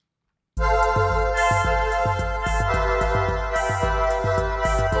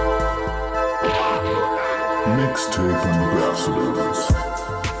Mixtape Ambassadors.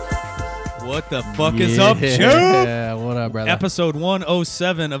 What the fuck is up, Joe? Yeah, what up, brother? Episode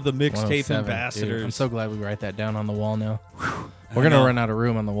 107 of the Mixtape 107, Ambassadors. dude. I'm so glad we write that down on the wall now. We're going to run out of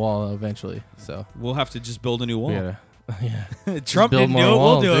room on the wall eventually, so. We'll have to just build a new wall. We gotta, yeah. Trump build didn't do more it.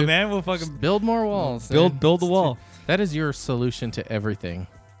 walls, We'll do dude. it, man. We'll fucking Build more walls. build the wall. That is your solution to everything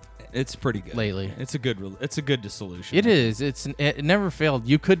It's pretty good. lately. It's a good solution. It is. It never failed.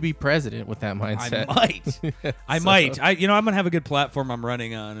 You could be president with that mindset. I might. I'm gonna have a good platform I'm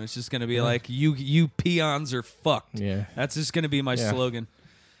running on. It's just gonna be like you peons are fucked. Yeah. That's just gonna be my Yeah. slogan.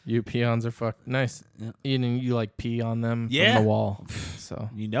 You peons are fucked. Nice. Yeah. You like pee on them Yeah. from the wall. So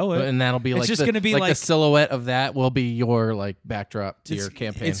You know it. and that'll be It's like just the, gonna be the like- silhouette of that will be your like backdrop to your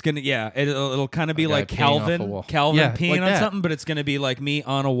campaign. It's gonna it'll kind of be A guy like peeing off a Calvin wall. peeing like on that. something, but it's gonna be like me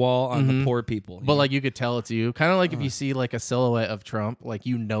on a wall on the poor people. But like you could tell it's you. Kind of like if you see like a silhouette of Trump, like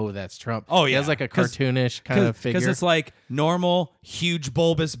you know that's Trump. Oh, He yeah. has like a 'Cause- cartoonish kind of figure. because it's like normal, huge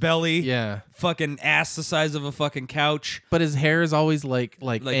bulbous belly, yeah. fucking ass the size of a fucking couch. But his hair is always like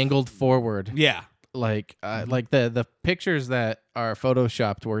angled forward. Yeah. Like the pictures that are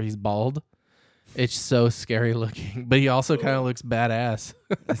photoshopped where he's bald. It's so scary looking, but he also kind of looks badass.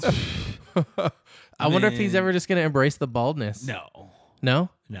 I wonder if he's Man. ever just gonna embrace the baldness. No. No?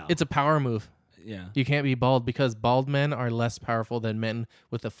 No. It's a power move. Yeah. You can't be bald because bald men are less powerful than men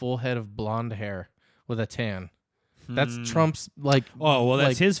with a full head of blonde hair with a tan. That's Trump's like. Oh well, that's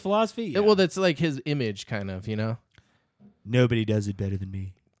like, his philosophy. Yeah. Well, that's like his image, kind of. You know. Nobody does it better than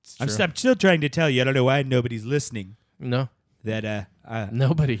me. I'm true. still trying to tell you. I don't know why nobody's listening. No, That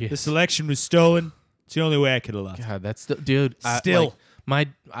nobody. the Is. selection was stolen. It's the only way I could have lost. God, that's dude. Still. my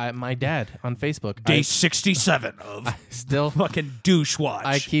dad on Facebook. Day I 67 of still. fucking douche watch.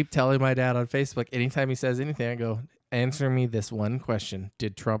 I keep telling my dad on Facebook anytime he says anything, I go, answer me this one question: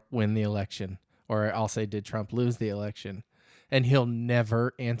 did Trump win the election? Or I'll say, did Trump lose the election? And he'll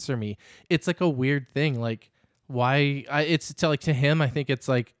never answer me. It's like a weird thing. Like, why? It's to him. I think it's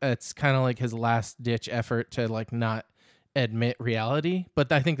like it's kind of like his last ditch effort to like not admit reality.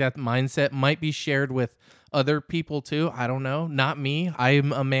 But I think that mindset might be shared with other people too. I don't know. Not me.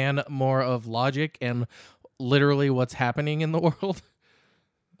 I'm a man more of logic and literally what's happening in the world.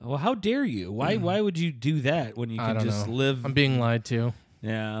 well, how dare you? Why would you do that when you I can don't just know. live? I'm being lied to.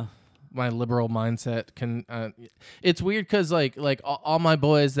 Yeah. My liberal mindset can it's weird because like all my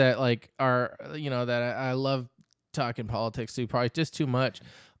boys that like are that I love talking politics to, probably just too much,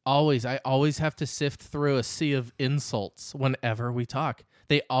 I always have to sift through a sea of insults whenever we talk.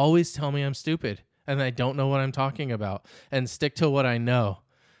 They always tell me I'm stupid and I don't know what I'm talking about and stick to what I know.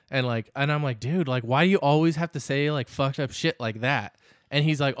 And I'm like, dude, like, why do you always have to say like fucked up shit like that? And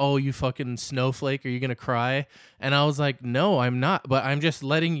he's like, oh, you fucking snowflake, are you going to cry? And I was like, no, I'm not. But I'm just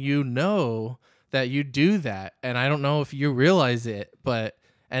letting you know that you do that. And I don't know if you realize it.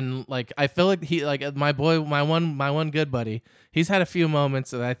 And like, I feel like he, like my boy, my one good buddy, he's had a few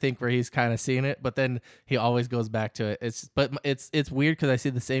moments that I think where he's kind of seen it, but then he always goes back to it. It's weird because I see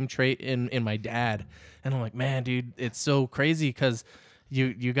the same trait in my dad. And I'm like, man, dude, it's so crazy because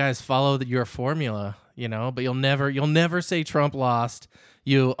you guys follow your formula, but you'll never say Trump lost.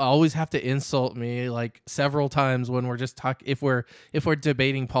 You always have to insult me like several times when we're just if we're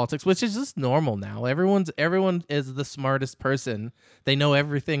debating politics, which is just normal now. Everyone is the smartest person. They know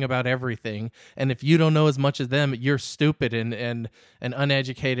everything about everything. And if you don't know as much as them, you're stupid and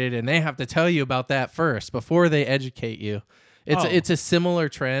uneducated, and they have to tell you about that first before they educate you. It's a similar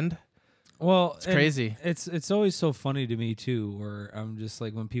trend. Well, it's crazy. It's always so funny to me too, where I'm just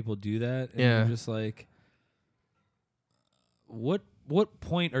like when people do that, and Yeah. I'm just like, what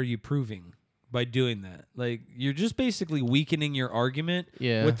point are you proving by doing that? Like, you're just basically weakening your argument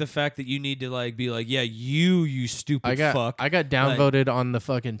with the fact that you need to like be like, yeah, you stupid fuck. I got downvoted on the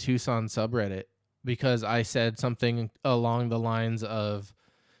fucking Tucson subreddit because I said something along the lines of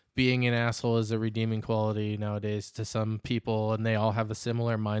being an asshole is a redeeming quality nowadays to some people, and they all have a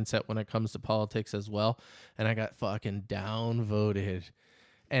similar mindset when it comes to politics as well. And I got fucking downvoted.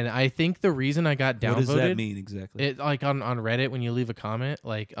 And I think the reason I got downvoted... What does that mean exactly? It like on Reddit, when you leave a comment,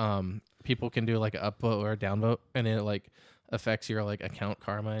 like people can do like an upvote or a downvote, and it like affects your like account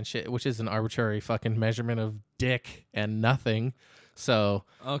karma and shit, which is an arbitrary fucking measurement of dick and nothing. So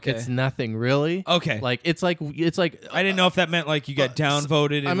it's nothing really. Okay. Like it's like I didn't know if that meant like you got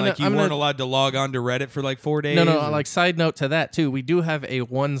downvoted and like you weren't allowed to log on to Reddit for like 4 days. No, like side note to that too. We do have a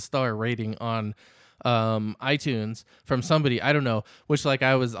 1-star rating on iTunes from somebody, I don't know, which like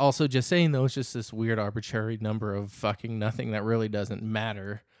I was also just saying though, it's just this weird arbitrary number of fucking nothing that really doesn't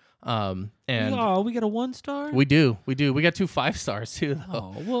matter. And we got a 1 star. We do. We got 2 5 stars too,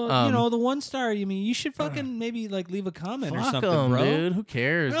 though. Oh well, the 1 star. I mean, you should fucking maybe like leave a comment or something, bro. Dude. Who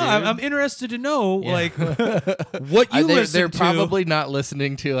cares? No, dude? I'm interested to know like what you listen they're to. probably not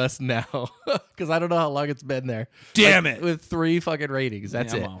listening to us now because I don't know how long it's been there. Damn it! With 3 fucking ratings,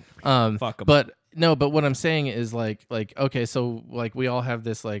 that's it. Fuck 'em. But no, but what I'm saying is like okay, so like we all have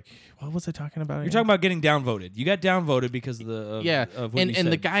this like what was I talking about? You're talking about getting downvoted. You got downvoted because of the of what you said.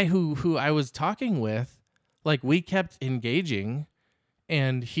 And the guy who I was talking with, like we kept engaging,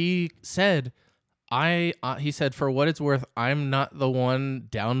 and he said, he said for what it's worth, I'm not the one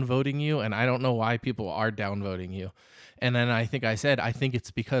downvoting you, and I don't know why people are downvoting you. And then I think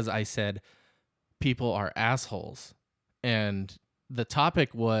it's because I said people are assholes, and the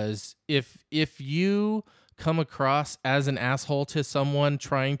topic was if you come across as an asshole to someone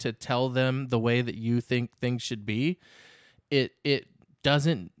trying to tell them the way that you think things should be, it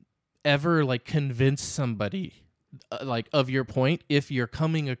doesn't ever like convince somebody like of your point if you're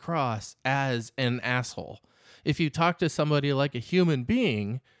coming across as an asshole. If you talk to somebody like a human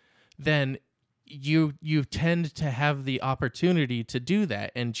being, then you tend to have the opportunity to do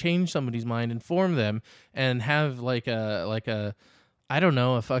that and change somebody's mind, inform them, and have like a I don't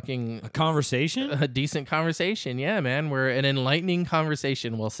know, a conversation? A decent conversation. Yeah, man. We're an enlightening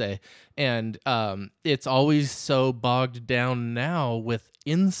conversation, we'll say. And it's always so bogged down now with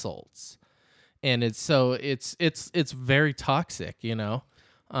insults. And it's very toxic, you know?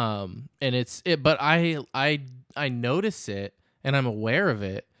 But I notice it and I'm aware of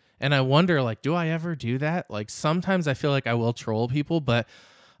it. And I wonder, like, do I ever do that? Like, sometimes I feel like I will troll people, but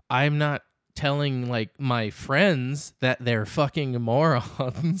I'm not telling like my friends that they're fucking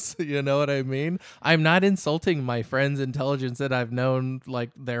morons. You know what I mean? I'm not insulting my friends' intelligence that I've known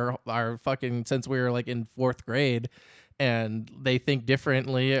like are fucking since we were like in 4th grade, and they think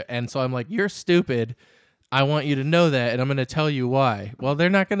differently, and so I'm like, you're stupid. I want you to know that, and I'm going to tell you why. Well, they're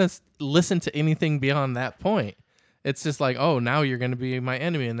not going to listen to anything beyond that point. It's just like, oh, now you're going to be my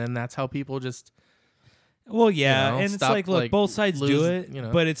enemy, and then that's how people just Well, yeah, you know, and it's like, look, both sides do it, you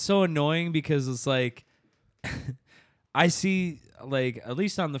know. But it's so annoying because it's like, I see, like, at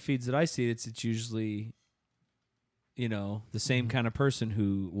least on the feeds that I see, it's usually, you know, the same kind of person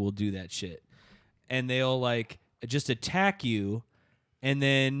who will do that shit. And they'll, like, just attack you, and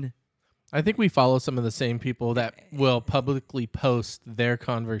then I think we follow some of the same people that will publicly post their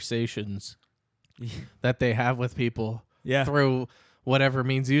conversations that they have with people through whatever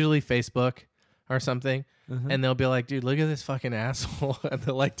means, usually Facebook or something. And they'll be like, dude, look at this fucking asshole. And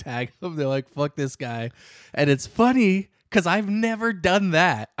they'll like tag him. They're like, fuck this guy. And it's funny because I've never done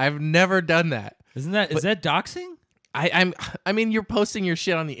that. Is that doxing? I mean, you're posting your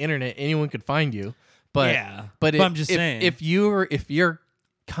shit on the internet. Anyone could find you. But yeah, but I'm just saying, if you're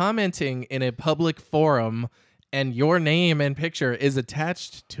commenting in a public forum and your name and picture is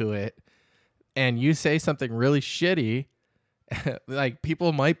attached to it, and you say something really shitty, like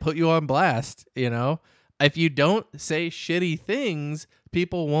people might put you on blast, you know? If you don't say shitty things,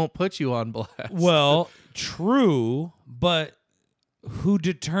 people won't put you on blast. Well, true, but who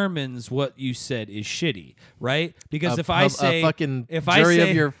determines what you said is shitty, right? Because if I say a fucking if jury I say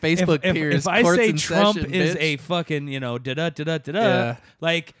of your Facebook peers, if I courts say in Trump session, is bitch. a fucking, you know,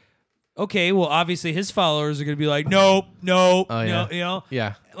 like, okay, well, obviously his followers are gonna be like, nope, no, you know,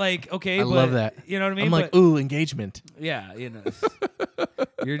 yeah, like, okay, I but, love that. You know what I mean? I'm like, ooh, engagement. Yeah, you know,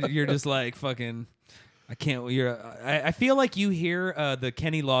 you're just like fucking. I can't. I feel like you hear the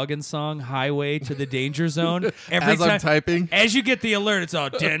Kenny Loggins song "Highway to the Danger Zone" every time I'm typing. As you get the alert, it's all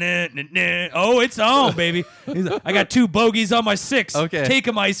oh, it's on, baby. He's like, I got 2 bogeys on my 6. Okay, take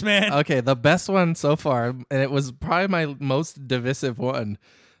 'em, Iceman. Okay, the best one so far, and it was probably my most divisive one.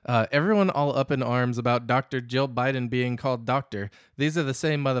 Everyone all up in arms about Dr. Jill Biden being called doctor. These are the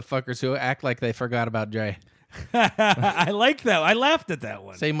same motherfuckers who act like they forgot about Dre. I like that. I laughed at that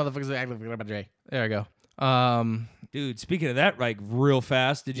one. Same motherfuckers who act like they forgot about Dre. There we go. Dude, speaking of that, like real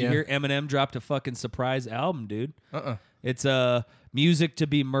fast, did you hear Eminem dropped a fucking surprise album, dude? It's Music to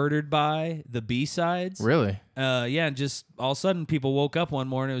Be Murdered By, the B-sides. Really? Yeah, and just all of a sudden people woke up one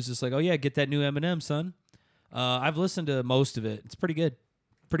morning, it was just like, oh yeah, get that new Eminem, son. I've listened to most of it. It's pretty good.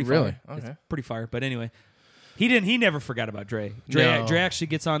 Pretty fire. Really? Okay. It's pretty fire. But anyway, he never forgot about Dre. Dre actually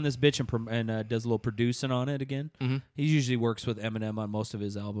gets on this bitch and does a little producing on it again. Mm-hmm. He usually works with Eminem on most of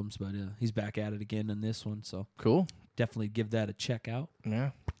his albums, but he's back at it again in this one. So cool. Definitely give that a check out.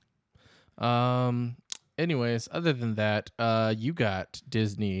 Yeah. Anyways, other than that, you got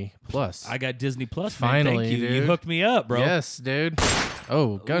Disney Plus. I got Disney Plus. Finally, man. Thank you. Dude. You hooked me up, bro. Yes, dude.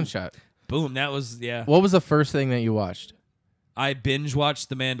 Oh, gunshot. Boom. That was What was the first thing that you watched? I binge watched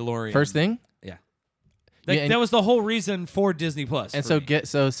The Mandalorian. First thing. Yeah. Yeah, and- That was the whole reason for Disney Plus. And for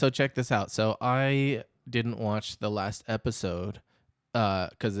so me. so check this out. So I didn't watch the last episode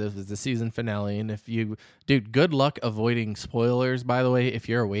because it was the season finale. And dude, good luck avoiding spoilers. By the way, if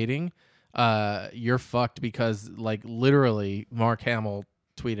you're waiting, you're fucked because like literally Mark Hamill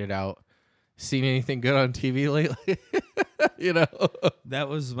tweeted out, "Seen anything good on TV lately?" You know, That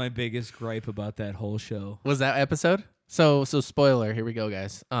was my biggest gripe about that whole show. was that episode? So spoiler. Here we go,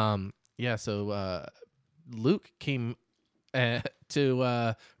 guys. Yeah. So Luke came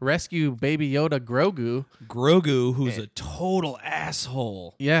to rescue Baby Yoda Grogu, who's a total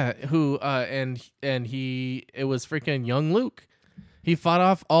asshole. Yeah, who and it was freaking young Luke. He fought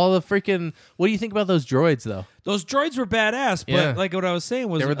off all the freaking. What do you think about those droids though? Those droids were badass, but Yeah. like what I was saying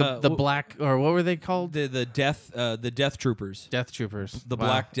was They were the black, or what were they called? the death troopers. Death troopers. The Wow.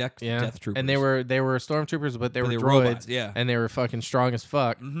 black death troopers. And they were stormtroopers, but they were they were droids. robots, yeah. And they were fucking strong as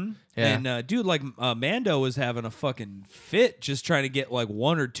fuck. Mm-hmm. Yeah. And dude, like Mando was having a fucking fit, just trying to get like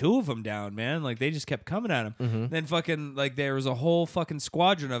one or two of them down, man. Like they just kept coming at him. Mm-hmm. Then fucking like there was a whole fucking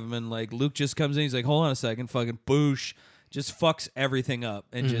squadron of them, and like Luke just comes in, he's like, hold on a second, fucking boosh, just fucks everything up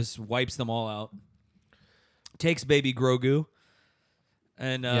and Mm-hmm. just wipes them all out. Takes baby Grogu.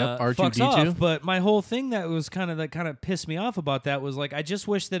 And Yep, fucks R2-D2. off. But my whole thing that kind of pissed me off about that was like I just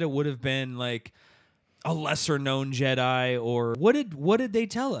wish that it would have been like a lesser known Jedi, or what did they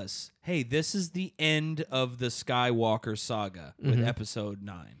tell us? Hey, this is the end of the Skywalker saga with Mm-hmm. episode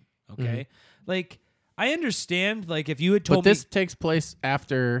 9. Okay? Like I understand like if you had told But this me takes place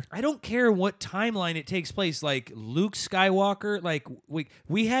after. I don't care what timeline it takes place. Like Luke Skywalker, like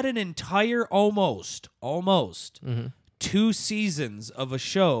we had an entire almost 2 seasons of a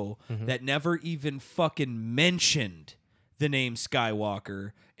show that never even fucking mentioned the name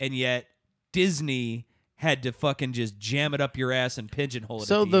Skywalker, and yet Disney had to fucking just jam it up your ass and pigeonhole it.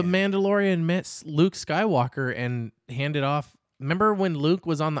 So at the end. Mandalorian met Luke Skywalker and handed off. Remember when Luke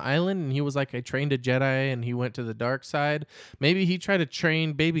was on the island and he was like, I trained a Jedi and he went to the dark side? Maybe he tried to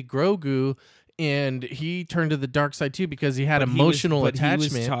train baby Grogu and he turned to the dark side too because he had emotional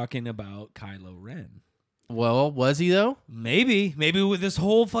attachment. He was talking about Kylo Ren. Well, was he though? Maybe with this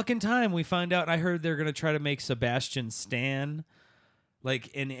whole fucking time we find out. I heard they're gonna try to make Sebastian Stan, like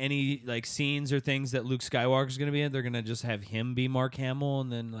in any like scenes or things that Luke Skywalker's gonna be in. They're gonna just have him be Mark Hamill,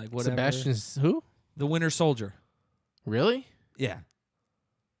 and then like whatever. Sebastian's who? The Winter Soldier. Really? Yeah.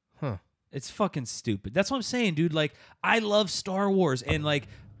 Huh. It's fucking stupid. That's what I'm saying, dude. Like I love Star Wars, and like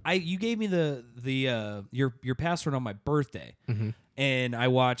you gave me your password on my birthday, and I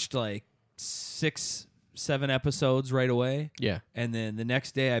watched like 6-7 episodes right away. Yeah. And then the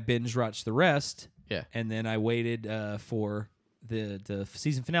next day I binge watched the rest. Yeah. And then I waited for the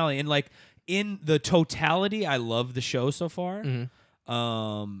season finale. And like in the totality, I love the show so far.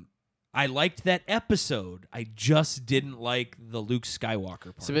 I liked that episode. I just didn't like the Luke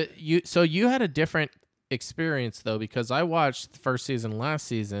Skywalker part. So you had a different experience though, because I watched the first season last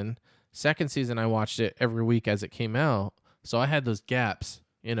season. Second season I watched it every week as it came out. So I had those gaps,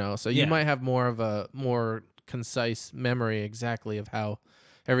 you know. So you Yeah. might have more of a more concise memory exactly of how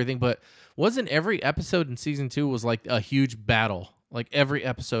everything, but wasn't every episode in season 2 was like a huge battle? Like every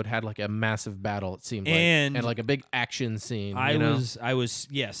episode had like a massive battle, it seemed like. And like a big action scene. I you know? was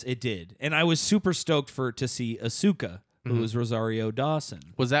yes, it did. And I was super stoked to see Ahsoka, who was Rosario Dawson.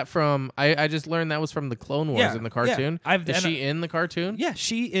 Was that from I just learned that was from the Clone Wars Yeah, in the cartoon. yeah. Is she in the cartoon? Yeah,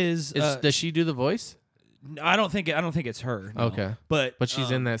 she is. Does she do the voice? I don't think it's her. No. Okay. but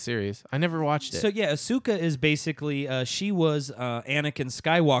She's in that series. I never watched it. So yeah, Ahsoka is basically she was Anakin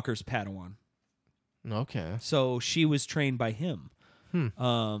Skywalker's Padawan. Okay. So she was trained by him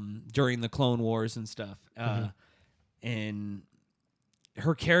during the Clone Wars and stuff. And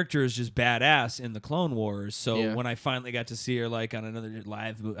her character is just badass in the Clone Wars. So Yeah. when I finally got to see her like on another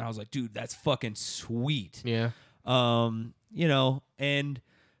live movie, I was like, dude, that's fucking sweet. Yeah. You know, and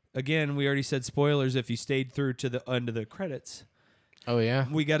again, we already said spoilers if you stayed through to the end of the credits. Oh yeah.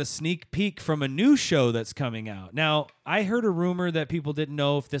 We got a sneak peek from a new show that's coming out. Now, I heard a rumor that people didn't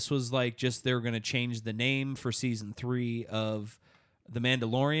know if this was like just they were going to change the name for season 3 of The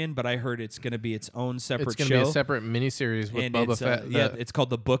Mandalorian, but I heard it's going to be its own separate It's going show. to be a separate miniseries with and Boba it's, Fett. yeah, it's called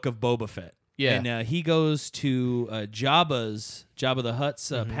The Book of Boba Fett. Yeah. And he goes to Jabba the Hutt's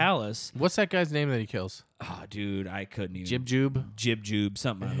palace. What's that guy's name that he kills? Oh, dude, I couldn't even. Jib-Joob? Jib-Joob,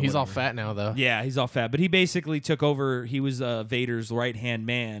 something. He's all whatever. fat now though. Yeah, he's all fat. But he basically took over. He was Vader's right-hand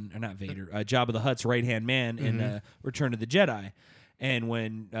man. Or not Vader. Jabba the Hutt's right-hand man in Return of the Jedi. And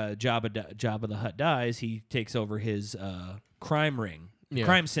when Jabba the Hutt dies, he takes over his crime ring, Yeah.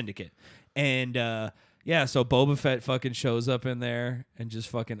 crime syndicate. And Yeah, so Boba Fett fucking shows up in there and just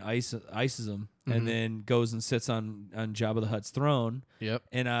fucking ices him, and then goes and sits on Jabba the Hutt's throne. Yep.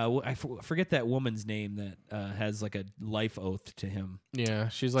 And I forget that woman's name that has like a life oath to him. Yeah,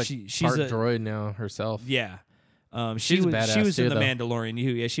 she's like she's part a- droid now herself. Yeah. She's she was badass too, in The though.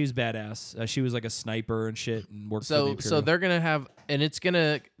 Mandalorian. Yeah, she was badass. She was like a sniper and shit and worked for the So Imperial. they're gonna have, and it's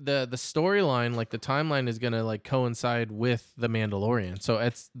gonna the storyline, like the timeline is gonna like coincide with the Mandalorian. So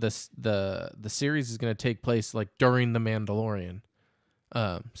it's the series is gonna take place like during the Mandalorian.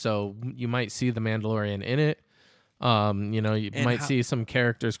 So you might see the Mandalorian in it. You know, you And might see some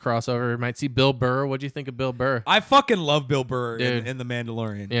characters cross over. You might see Bill Burr. What do you think of Bill Burr? I fucking love Bill Burr Dude. in The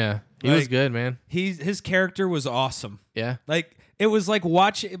Mandalorian. Yeah, he was Like, good, man. His character was awesome. Yeah, Like it was like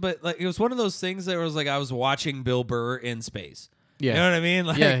watching, but like it was one of those things that was like I was watching Bill Burr in space. yeah. You know what I mean?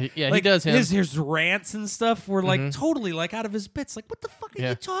 Like, Yeah, he like does him. His rants and stuff were like totally like out of his bits. Like, what the fuck are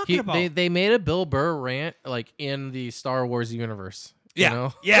you talking about? They made a Bill Burr rant like in the Star Wars universe. yeah, You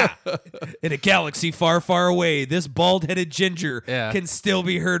know? yeah. In a galaxy far, far away, this bald-headed ginger Yeah. can still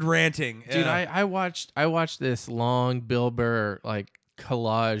be heard ranting. Dude, Yeah. I watched this long Bill Burr like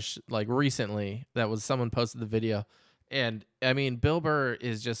collage like recently that was someone posted the video. And I mean, Bill Burr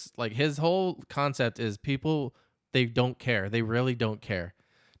is just like his whole concept is people, they don't care. They really don't care.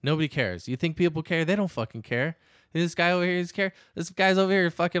 Nobody cares. You think people care? They don't fucking care. This guy over here is care. This guy's over here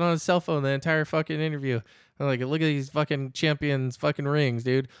fucking on his cell phone the entire fucking interview. I'm like, look at these fucking champions fucking rings,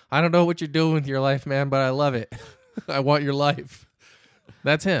 dude. I don't know what you're doing with your life, man, but I love it. I want your life.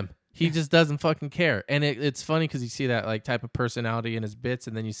 That's him. He just doesn't fucking care. And it's funny because you see that like type of personality in his bits,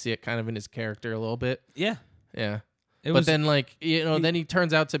 and then you see it kind of in his character a little bit. yeah. Yeah. It But was, then like, you know, then he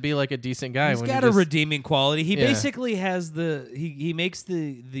turns out to be like a decent guy. he's when got you a just, redeeming quality. He Yeah. basically has he makes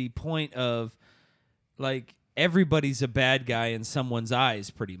the point of like everybody's a bad guy in someone's eyes,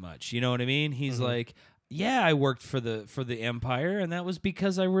 pretty much. You know what I mean? He's like, yeah, I worked for the Empire, and that was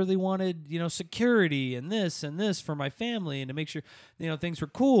because I really wanted, you know, security and this for my family and to make sure, you know, things were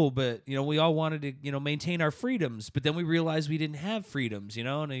cool. But you know, we all wanted to, you know, maintain our freedoms. But then we realized we didn't have freedoms, you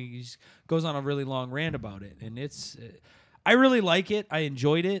know. And he just goes on a really long rant about it, and it's. I really like it. I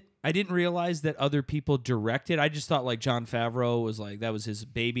enjoyed it. I didn't realize that other people directed. I just thought like Jon Favreau was like that was his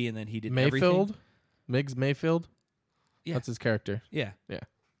baby, and then he did everything. Mayfield, Miggs Mayfield. Yeah. That's his character. Yeah. Yeah.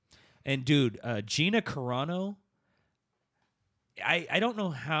 And dude, Gina Carano, I don't know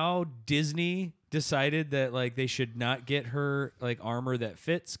how Disney decided that like they should not get her like armor that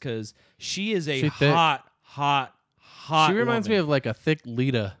fits, because she is a She thick. hot. She reminds me woman. of like a thick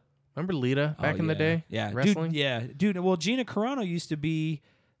Lita. Remember Lita back Oh, in the yeah. day? Yeah, Wrestling? dude. Well, Gina Carano used to be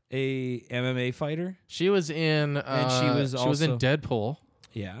a MMA fighter. She was in she was in also- Deadpool.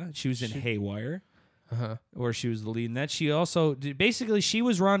 Yeah, she was in Haywire, Uh-huh. where she was the lead in that. She also basically she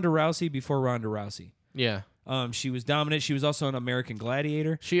was Ronda Rousey before Ronda Rousey. Yeah. She was dominant. She was also an American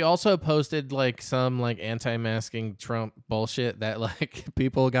Gladiator. She also posted like some like anti-masking Trump bullshit that like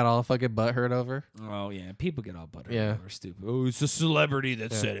people got all fucking butthurt over. Oh yeah, people get all buttered. Yeah. Over stupid. Oh, it's a celebrity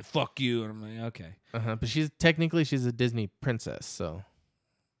that said it. Fuck you. And I'm like, okay. But she's a Disney princess, so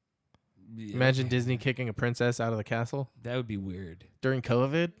Yeah, imagine okay. Disney kicking a princess out of the castle That would be weird. during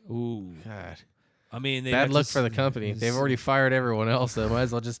COVID. Ooh. God. I mean, they Bad have luck to for the s- company. They've s- already fired everyone else, so might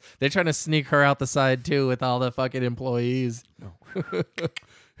as well just. They're trying to sneak her out the side too with all the fucking employees.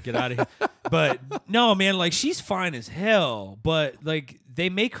 get out of here. But no, man, like she's fine as hell. But like they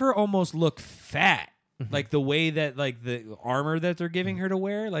make her almost look fat. Like the way that like the armor that they're giving her to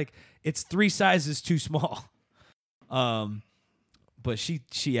wear, like it's 3 sizes too small. But she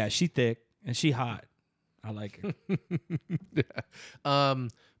thick and she hot. I like her.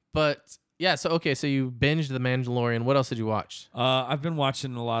 But yeah, so okay, so you binged The Mandalorian. What else did you watch? I've been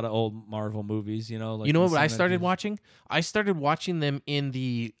watching a lot of old Marvel movies, you know. Like You know the what I cinematic started universe. watching? I started watching them in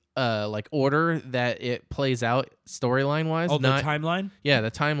the like order that it plays out storyline wise. Oh, the not, timeline. yeah,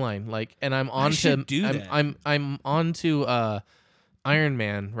 the timeline. Like, and I'm on should to do that. I'm on to Iron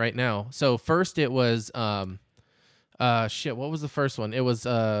Man right now. So first it was shit. What was the first one? It was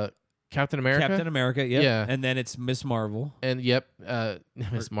Captain America. Captain America, yep. Yeah. And then it's Miss Marvel. And yep,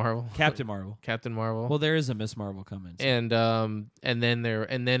 Miss Marvel. Captain Marvel. Captain Marvel. Well, there is a Miss Marvel coming. so- and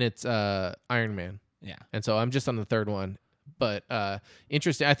then it's Iron Man. yeah. And so I'm just on the third one. But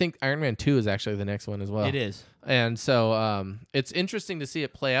interesting. I think Iron Man 2 is actually the next one as well. It is. And so it's interesting to see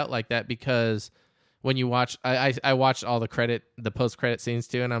it play out like that, because when you watch, I watched all the post credit scenes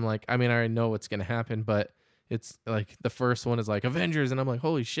too, and I'm like, I mean, I already know what's gonna happen, but it's like the first one is like Avengers, and I'm like,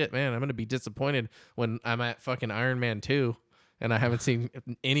 holy shit, man, I'm gonna be disappointed when I'm at fucking Iron Man 2, and I haven't seen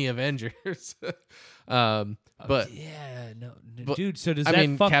any Avengers. But yeah, no, but- dude. So does I that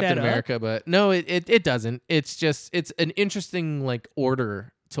mean fuck Captain that America, but no, it doesn't. It's just it's an interesting like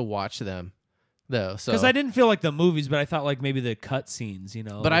order to watch them though. So Because I didn't feel like the movies, but I thought like maybe the cut scenes, you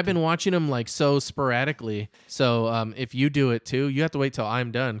know. but like I've been watching them like so sporadically. So if you do it too, you have to wait till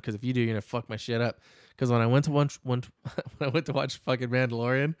I'm done. Because if you do, you're gonna fuck my shit up. Because when I went to when I went to watch fucking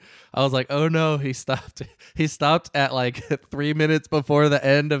Mandalorian, I was like, oh no, he stopped. He stopped at like 3 minutes before the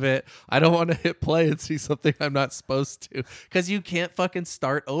end of it. I don't want to hit play and see something I'm not supposed to. Because you can't fucking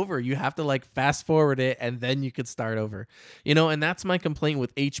start over. You have to like fast forward it and then you could start over. You know, and that's my complaint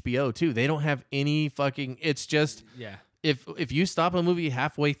with HBO too. They don't have any fucking. It's just. yeah. If you stop a movie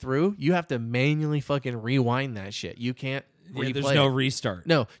halfway through, you have to manually fucking rewind that shit. You can't replay There's no it. restart.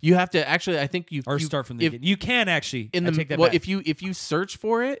 No, you have to actually. I think you Or you, start from the if, beginning. You can actually. in I the take that well. back. If you search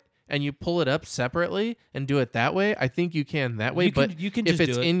for it and you pull it up separately and do it that way, I think you can that way. You can- but you can if just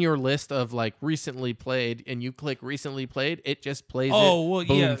it's do it. in your list of like recently played and you click recently played, it just plays. Oh it, well,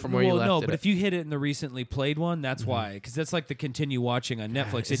 boom, yeah. from where you well, left no, it. but if you hit it in the recently played one, that's why. Because that's like the continue watching on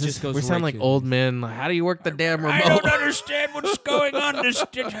Netflix. It Is just this- goes. we sound right like to- old men. Like, how do you work the damn remote? I don't understand what's going on. God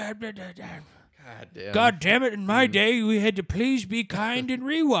damn. God damn it! In my day, we had to please be kind and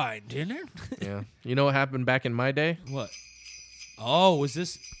rewind. You know Yeah. You know what happened back in my day? what? Oh, was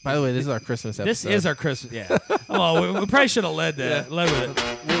this? By the way, this is our Christmas episode. This is our Christmas. Yeah. Oh, we probably should have led that. Yeah. Led with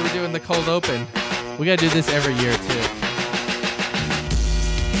it. We were doing the cold open. We gotta do this every year too.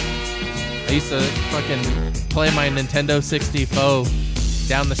 I used to fucking play my Nintendo 64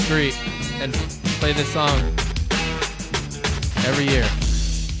 down the street and play this song every year.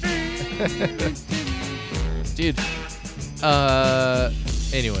 Dude.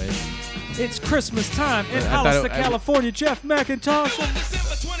 Anyways. It's Christmas time in I thought Hollister, it- I- California. Jeff McIntosh.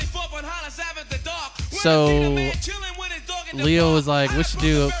 So Leo was like, we should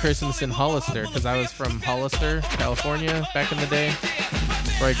do Christmas in Hollister because I was from Hollister, California back in the day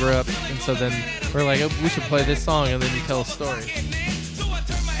where I grew up. And so then we're like, oh, we should play this song and then you tell a story.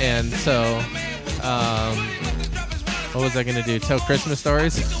 And so, what was I going to do? Tell Christmas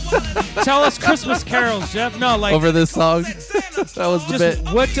stories Tell us Christmas carols, Jeff. No, like over this song? That was the bit.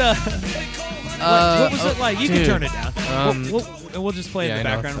 just what was it like? You can dude. turn it down. We'll just play Yeah, in the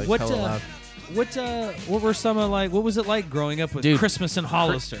I know, background. it's, like, hella loud. What were some of like? What was it like growing up with Dude, Christmas in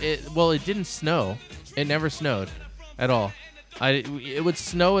Hollister? It didn't snow. It never snowed at all. It would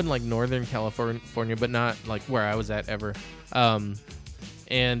snow in like Northern California, but not like where I was at ever.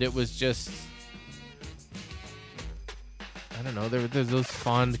 And it was just, I don't know. There's those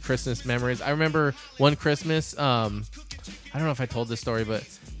fond Christmas memories. I remember one Christmas. I don't know if I told this story, but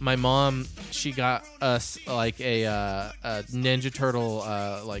my mom, she got us like a Ninja Turtle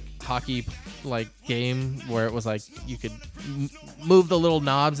like hockey like game where it was like you could move the little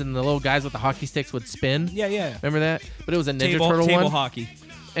knobs and the little guys with the hockey sticks would spin. yeah. Remember that? But it was a Ninja Table Turtle one. hockey.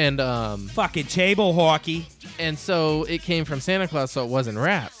 And Fucking table hockey. and so it came from Santa Claus, so it wasn't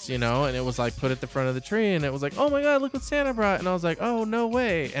wrapped, you know, and it was like put at the front of the tree, and it was like, oh my God, look what Santa brought. And I was like, oh, no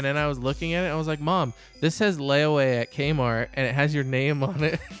way. And then I was looking at it, and I was like, Mom, this says layaway at Kmart, and it has your name on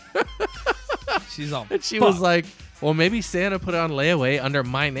it. She's all. And she fuck. was like, well, maybe Santa put it on layaway under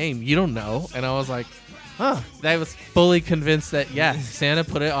my name. You don't know. And I was like, huh. I was fully convinced that, yeah, Santa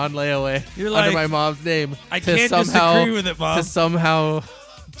put it on layaway You're under like, my mom's name. I to can't somehow, disagree with it, Mom. To somehow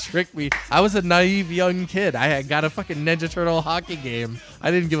trick me. I was a naive young kid. I had got a fucking Ninja Turtle hockey game.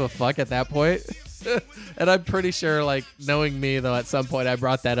 I didn't give a fuck at that point. And I'm pretty sure, like, knowing me, though, at some point I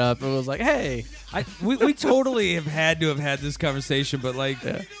brought that up and was like, hey. We totally have had to have had this conversation, but like,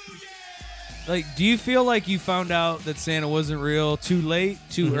 Yeah. like, do you feel like you found out that Santa wasn't real too late,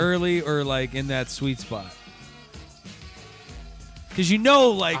 too early, or like in that sweet spot? Because you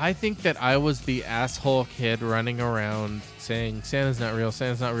know, like, I think that I was the asshole kid running around saying Santa's not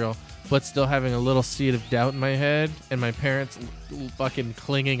real, but still having a little seed of doubt in my head, and my parents fucking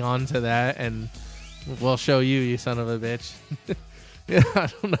clinging on to that, and we'll show you, you son of a bitch. Yeah,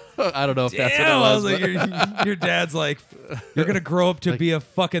 I don't know if that's what it damn, I was was. like, but- your dad's like, you're gonna grow up to Like- be a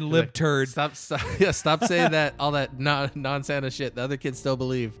fucking lib like, turd. Stop saying that, all that non-Santa shit. The other kids still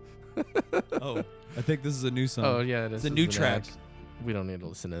believe. Oh, I think this is a new song. Oh yeah, it is. It's a new track. We don't need to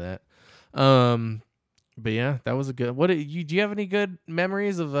listen to that. But yeah, that was a good. Do you have any good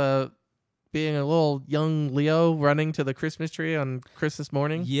memories of being a little young Leo running to the Christmas tree on Christmas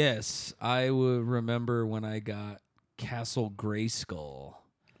morning? Yes, I would remember when I got Castle Grayskull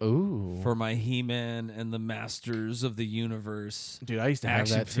Ooh, for my He-Man and the Masters of the Universe dude, I used to have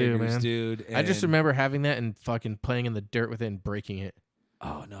action that too, figures, man. dude. I just and- remember having that and fucking playing in the dirt with it and breaking it.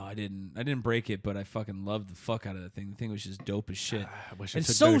 Oh no, I didn't break it, but I fucking loved the fuck out of that thing. The thing was just dope as shit. I wish I And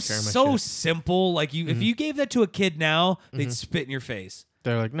took so better care of my shit. Mm-hmm. simple. Like if you gave that to a kid now, they'd spit in your face.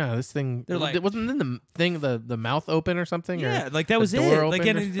 They're like, no, this thing. They're like- wasn't then the thing the mouth open or something? Yeah, or like that the was it. door Like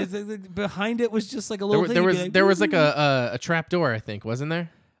open and behind it was just like a there, little were- thing. there You'd was be there was like "Woo." a trap door, I think, wasn't there?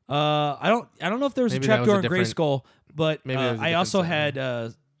 I don't know if there was Maybe a that trap was door a in different- Grayskull, but Maybe it was a I different also song.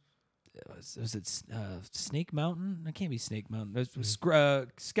 had was it Snake Mountain? It can't be Snake Mountain. It was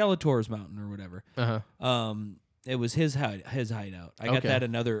Skeletor's Mountain or whatever. It was his hideout. I got Okay. that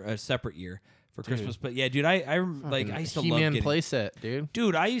a separate year for Christmas. But yeah, dude, I used to love He-Man getting playset, dude.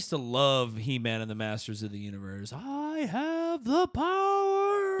 Dude, I used to love He-Man and the Masters of the Universe. I have the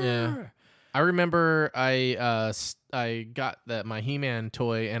power. Yeah. I remember I got my He-Man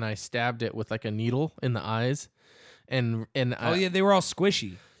toy and I stabbed it with like a needle in the eyes, and Oh yeah, they were all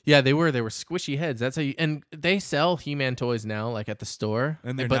squishy. yeah, they were squishy heads. That's how and they sell He-Man toys now like at the store,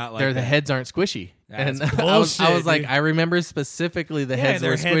 And they're but not like the that. heads aren't squishy. That's and bullshit, I was like, dude. I remember specifically the Yeah, heads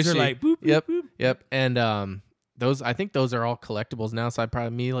their were heads squishy. are like boop, boop, yep, boop. yep, and I think those are all collectibles now. So I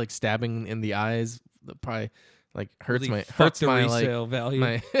probably me like stabbing in the eyes probably like hurts Really my fuck the my like resale value.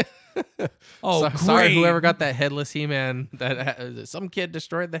 my. Oh, sorry, great. whoever got that headless He-Man. That some kid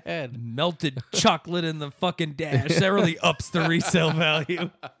destroyed the head. Melted chocolate in the fucking dash. That really ups the resale value.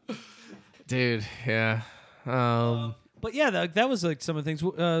 Dude, yeah. But yeah, that was like some of the things.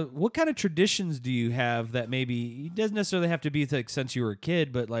 What kind of traditions do you have that maybe it doesn't necessarily have to be like since you were a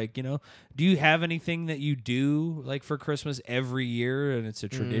kid, but like do you have anything that you do like for Christmas every year and it's a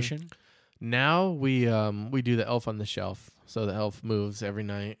tradition? Now we do the elf on the shelf. So the elf moves every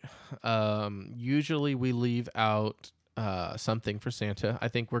night. Usually we leave out something for Santa. I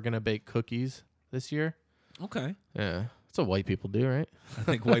think we're gonna bake cookies this year. Okay, Yeah. That's what white people do, right? I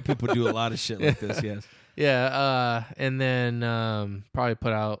think white people do a lot of shit like this. Yes. Yeah, and then probably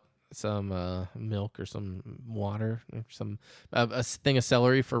put out some milk or some water or some a thing of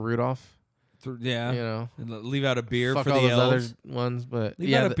celery for Rudolph. Yeah. You know, And leave out a beer fuck for all the those elves. other ones, but Leave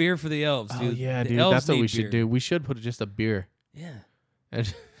yeah, out a beer for the elves, dude. oh yeah, The dude, elves that's what need we should beer. do. We should put just a beer. Yeah.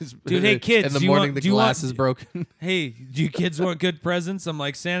 And Dude, hey, kids, in the do you morning want- the do you want- glass is broken. Hey, do you kids want good presents? I'm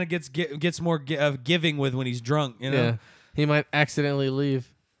like, Santa gets more giving with when he's drunk, you know? Yeah, he might accidentally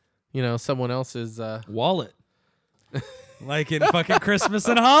leave, someone else's. Wallet. Like in fucking Christmas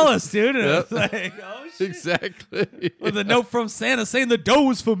in Hollis, dude. And Yep. it's like, oh shit. Exactly. With a note from Santa saying the dough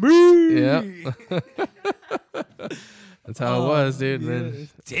was for me. Yep. That's how it was, dude. Man.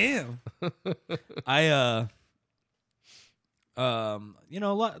 Damn. I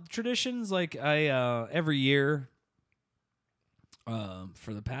a lot traditions like I every year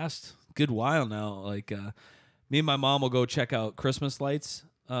for the past good while now, like me and my mom will go check out Christmas lights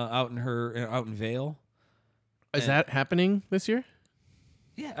out in Vale. Is that happening this year?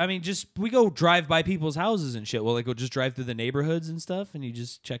 Yeah, I mean, just we go drive by people's houses and shit. Well, like we'll just drive through the neighborhoods and stuff, and you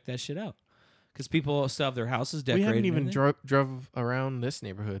just check that shit out because people still have their houses decorated. We haven't even and everything. drove around this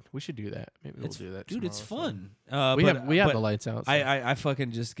neighborhood. We should do that. Maybe we'll It's- do that. dude. It's tomorrow or fun. something. We have but the lights out. So. I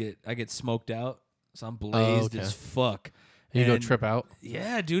fucking just get smoked out, so I'm blazed okay. as fuck. you go And- trip out.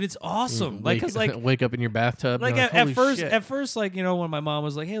 Yeah, dude, it's awesome. You Like, cause like, wake up in your bathtub. like and you're at "Holy first, shit." like when my mom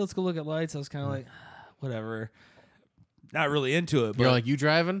was like, "Hey, let's go look at lights," I was kind of like, whatever, not really into it. But you're like, you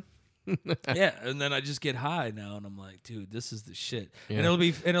driving? yeah, and then I just get high now, and I'm like, dude, this is the shit. Yeah. And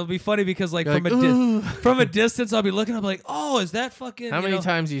it'll be funny because like You're from like, a "Ooh." from a distance, I'll be looking, I'm like, oh, is that fucking? How you many know-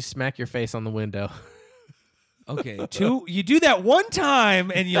 times you smack your face on the window? Okay, two. You do that one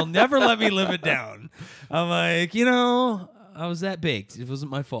time, and you'll never let me live it down. I'm like, I was that baked. It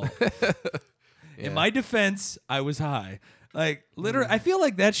wasn't my fault. In my defense, I was high. Like literally, I feel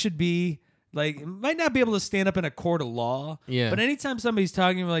like that should be like might not be able to stand up in a court of law. Yeah. But anytime somebody's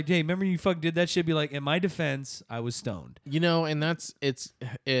talking, like, hey, remember you fucking did that shit? Be like, in my defense, I was stoned. And that's it's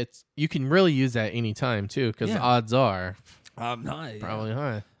you can really use that anytime too, because Yeah. odds are I'm not probably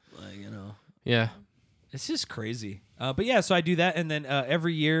high. like Yeah. It's just crazy. But yeah, so I do that, and then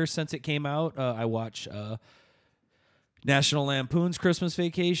every year since it came out, I watch National Lampoon's Christmas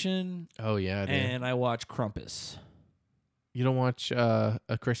Vacation, Oh yeah, dude. and I watch Krampus. You don't watch A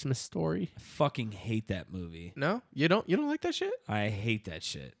Christmas Story? I fucking hate that movie. No, you don't. You don't like that shit? I hate that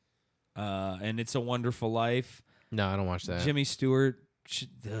shit. And It's a Wonderful Life. No, I don't watch that. Jimmy Stewart,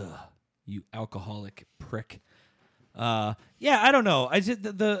 you alcoholic prick. Yeah, I don't know. I just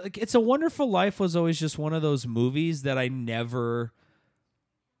the It's a Wonderful Life was always just one of those movies that I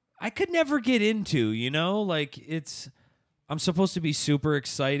could never get into, like I'm supposed to be super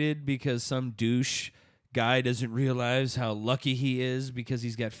excited because some douche guy doesn't realize how lucky he is because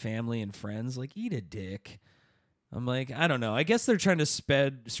he's got family and friends. Like, eat a dick. I'm like, I don't know. I guess they're trying to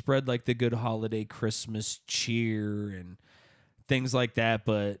spread like the good holiday Christmas cheer and things like that,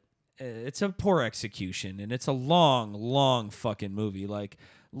 but it's a poor execution, and it's a long fucking movie. Like,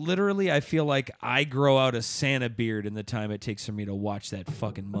 literally, I feel like I grow out a Santa beard in the time it takes for me to watch that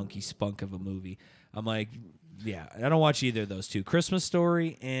fucking monkey spunk of a movie. I'm like, yeah, I don't watch either of those two. Christmas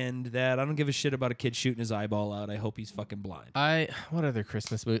Story and that. I don't give a shit about a kid shooting his eyeball out. I hope he's fucking blind. What other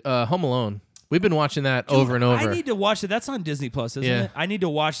Christmas movie? Home Alone. We've been watching that over and over. I need to watch it. That's on Disney Plus, isn't it? I need to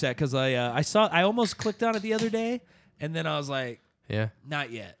watch that because I almost clicked on it the other day, and then I was like, yeah, not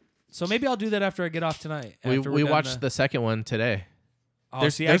yet. So maybe I'll do that after I get off tonight. We watched the second one today. Oh,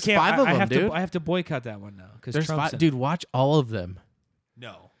 there's I can't, 5 of them, dude. I have to boycott that one now because There's 5. Dude, watch all of them.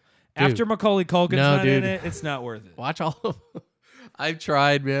 No. Dude. After Macaulay Culkin's not in it, it's not worth it. Watch all of them. I've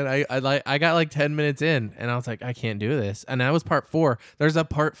tried, man. I got like 10 minutes in, and I was like, I can't do this. And that was part 4. There's a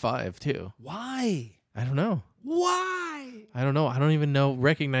part 5 too. Why? I don't know. Why? I don't know. I don't even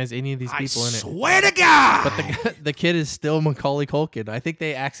recognize any of these people in it. Swear to God. But the kid is still Macaulay Culkin. I think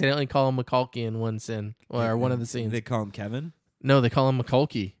they accidentally call him Macaulay in one scene or one of the scenes. They call him Kevin? No, they call him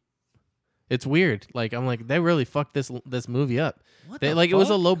Macaulay. It's weird. Like, I'm like, they really fucked this movie up. What It was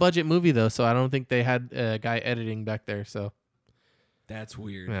a low budget movie though, so I don't think they had a guy editing back there. So that's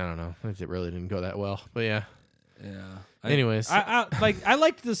weird. I don't know. It really didn't go that well, but yeah. Yeah. Anyways, I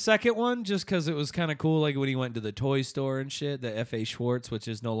liked the second one just because it was kind of cool. Like when he went to the toy store and shit, the F.A. Schwartz, which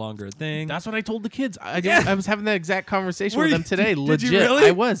is no longer a thing. That's what I told the kids. I was having that exact conversation with them today. Did Legit, you really?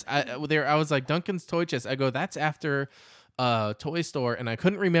 I was. I was like, Duncan's Toy Chest. I go, that's after toy store, and I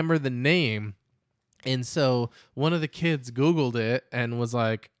couldn't remember the name. And so one of the kids Googled it and was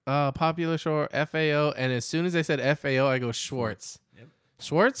like, popular store, FAO. And as soon as I said FAO, I go, Schwartz. Yep.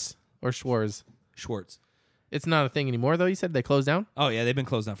 Schwartz or Schwarz? Schwartz. It's not a thing anymore, though. You said they closed down? Oh, yeah. They've been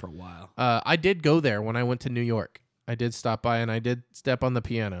closed down for a while. I did go there when I went to New York. I did stop by and I did step on the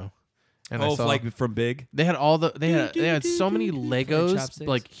piano. And I saw, like from Big? They had they had so many Legos, chopsticks.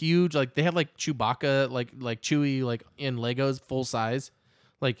 like huge, like they had like Chewbacca, like Chewie, like in Legos full size,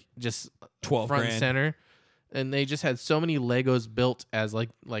 like just 12 front grand. and center. And they just had so many Legos built as like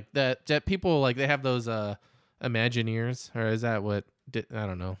that people like they have those Imagineers, or is that what? I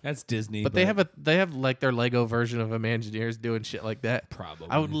don't know. That's Disney. But they have like their Lego version of Imagineers doing shit like that. Probably.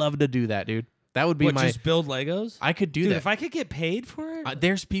 I would love to do that, dude. That would be just build Legos? I could do Dude, that. if I could get paid for it?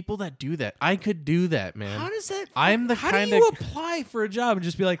 There's people that do that. I could do that, man. How does that? I'm the how kind do you of apply for a job and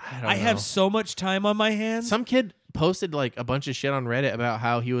just be like, I don't I have know. so much time on my hands? Some kid posted like a bunch of shit on Reddit about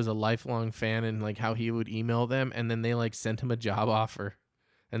how he was a lifelong fan and like how he would email them and then they like sent him a job offer.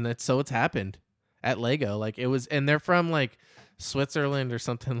 And it's happened at Lego. Like it was, and they're from like Switzerland or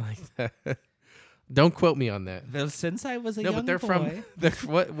something like that. Don't quote me on that. Well, since I was a No, young but they're boy, from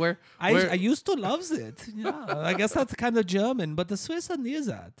where I used to love it. Yeah, I guess that's kind of German, but the Swiss are near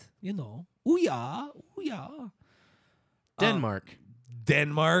that. You know, ooh yeah. Denmark.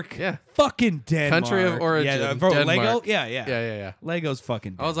 Denmark, Yeah. fucking Denmark, Country of origin, Yeah, for Lego, Denmark. yeah. Lego's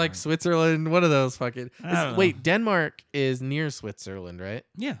fucking. I was like Denmark. Switzerland, one of those fucking. I don't know. Wait, Denmark is near Switzerland, right?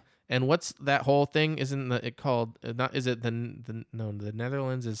 yeah. And what's that whole thing? Isn't it called? Not is it the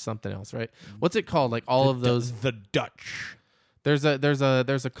Netherlands is something else, right? What's it called? Like all of those. The Dutch. There's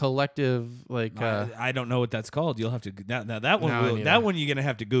a collective like. I don't know what that's called. You'll have to now that one. No, neither. That one you're gonna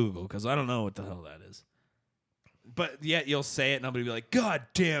have to Google because I don't know what the hell that is. But yet you'll say it and I'm gonna be like, God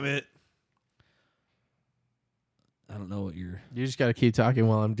damn it! I don't know what you're. You just gotta keep talking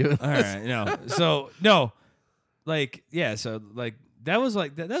while I'm doing. All right, no. So no, like yeah. So like that was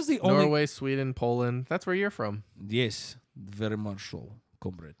like that was the only. Norway, Sweden, Poland. That's where you're from. Yes, very much so,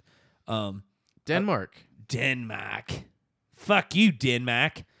 comrade. Denmark. Denmark. Fuck you,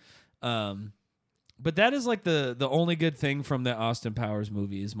 Denmark. But that is like the only good thing from the Austin Powers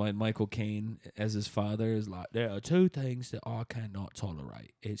movie is Michael Caine as his father is like, there are two things that I cannot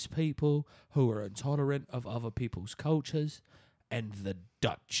tolerate. It's people who are intolerant of other people's cultures and the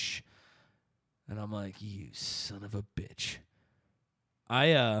Dutch. And I'm like, you son of a bitch.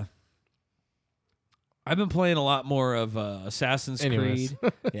 I've been playing a lot more of Assassin's Anyways.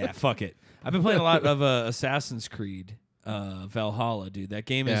 Creed. Yeah, fuck it. I've been playing a lot of Assassin's Creed. Valhalla, dude. That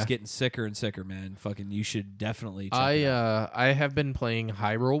game is getting sicker and sicker, man. Fucking, you should definitely check it out. I have been playing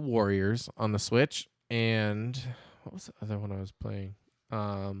Hyrule Warriors on the Switch, and what was the other one I was playing?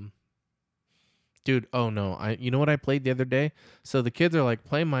 Dude, oh no. You know what I played the other day? So the kids are like,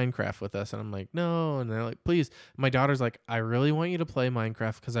 play Minecraft with us, and I'm like, no, and they're like, please. My daughter's like, I really want you to play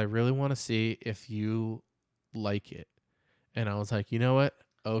Minecraft because I really want to see if you like it. And I was like, you know what?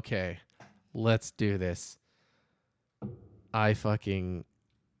 Okay, let's do this. I fucking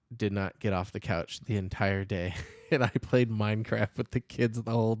did not get off the couch the entire day. and I played Minecraft with the kids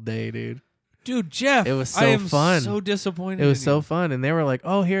the whole day, dude. Dude, Jeff, It was so I am fun. so disappointed. It was in so you. fun, and they were like,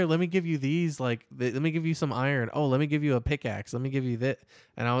 "Oh, here, let me give you these. Like, let me give you some iron. Oh, let me give you a pickaxe. Let me give you that."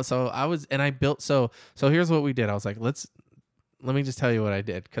 And I built. So here's what we did. I was like, let me just tell you what I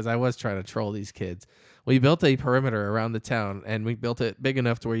did, because I was trying to troll these kids. We built a perimeter around the town, and we built it big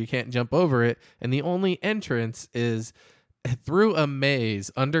enough to where you can't jump over it, and the only entrance is through a maze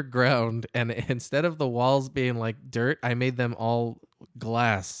underground. And instead of the walls being like dirt, I made them all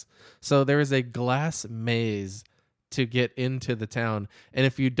glass. So there is a glass maze to get into the town, and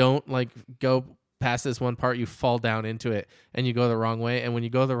if you don't like go past this one part, you fall down into it and you go the wrong way. And when you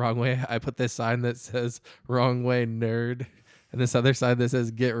go the wrong way, I put this sign that says "Wrong way, nerd," and this other sign that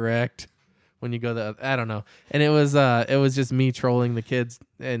says "Get wrecked." When you go I don't know. And it was just me trolling the kids,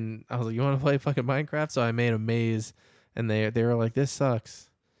 and I was like, "You want to play fucking Minecraft?" So I made a maze, and they were like, "This sucks,"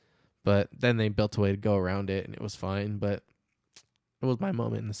 but then they built a way to go around it, and it was fine. But it was my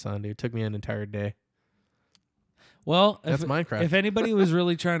moment in the sun, dude. It took me an entire day. Well, That's Minecraft. If anybody was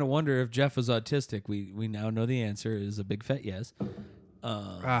really trying to wonder if Jeff was autistic, we now know the answer is a big fat yes.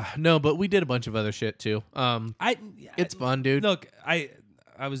 No, but we did a bunch of other shit too. It's fun, dude. Look, I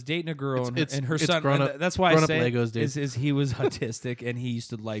was dating a girl, and her it's son. grown and up- that's why I grown up say Legos, dude. is he was autistic, and he used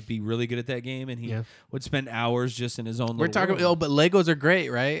to like be really good at that game, and he Yeah. would spend hours just in his own. We're little talking. world. But Legos are great,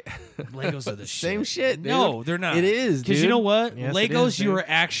 right? Legos are the Same shit. Dude. No, they're not. It is, because you dude. know what? Yes, it Legos, is, you dude. are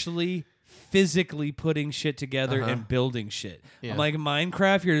actually physically putting shit together Uh-huh. and building shit. Yeah. I'm like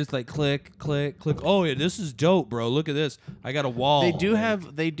Minecraft, you're just like click, click, click. Oh yeah, this is dope, bro. Look at this. I got a wall. They do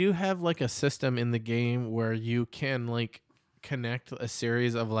Like, have like a system in the game where you can like connect a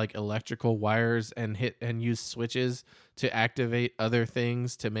series of like electrical wires and hit and use switches to activate other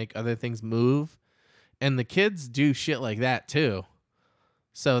things to make other things move. And the kids do shit like that too.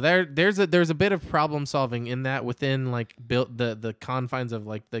 So there's a bit of problem solving in that within like built the confines of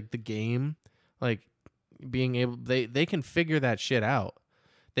like the game, like being able they can figure that shit out.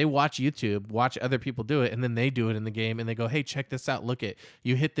 They watch YouTube, watch other people do it, and then they do it in the game, and they go, "Hey, check this out! Look it!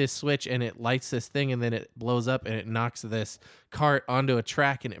 You hit this switch, and it lights this thing, and then it blows up, and it knocks this cart onto a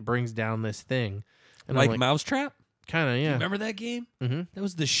track, and it brings down this thing." And like I'm Mousetrap. kind of, yeah. Remember that game? Mm-hmm. That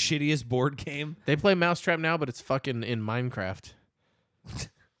was the shittiest board game. They play Mousetrap now, but it's fucking in Minecraft.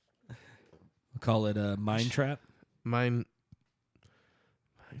 We'll call it a Mind Trap, Mind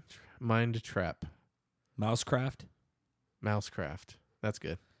Trap, Mousecraft. Mousecraft. That's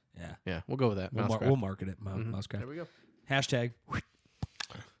good. Yeah, Yeah, we'll go with that. we'll Mousecraft. market it. Mhm. Mousecraft. There we go. Hashtag.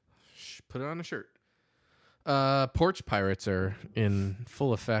 Put it on a shirt. Porch pirates are in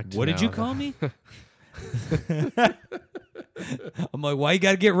full effect. What did you now. call me? I'm like, why you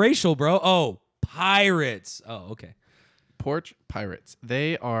got to get racial, bro? Oh, pirates. Oh, okay. Porch pirates.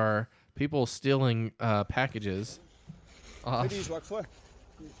 They are people stealing packages Who off do you work for?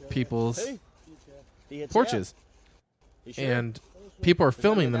 people's Who? DHL. porches, You sure? and people are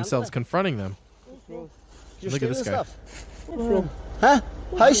filming Remember themselves that? confronting them. You're Look at this stealing guy. Stuff. Huh?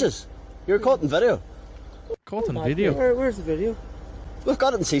 Houses. You're caught in video. Colton video. Where's the video? We've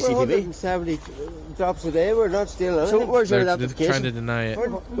got it in We're CCTV. 170 drops a day. We're not stealing So anything. where's your They're trying to identification? deny it.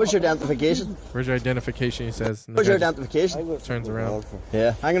 Where's your identification? Where's your identification? He says. And the Where's your guy just identification? turns around.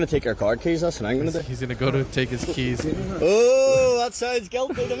 Yeah, I'm gonna take your card keys. That's what I'm gonna do. He's gonna go to take his keys. Oh, that sounds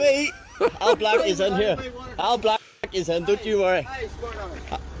guilty to me. I'll black is in here. I'll black is in. Don't you worry.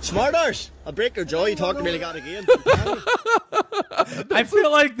 Smart arse. I'll break your jaw. You talk to me like that again. I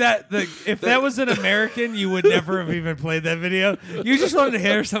feel like if that was an American, you would never have even played that video. You just wanted to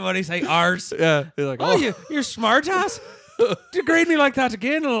hear somebody say arse. Yeah, he's like, Oh, you're smart ass. Degrade me like that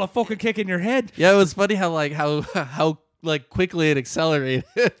again, and I'll fucking kick in your head. Yeah, it was funny how like quickly it accelerated.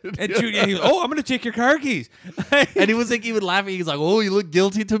 And Julia, he was, oh, I'm gonna take your car keys. And he was like even laughing. He's like, "Oh, you look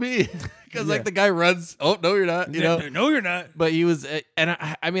guilty to me," because like the guy runs. Oh no, you're not. You know. no, you're not. But he was, and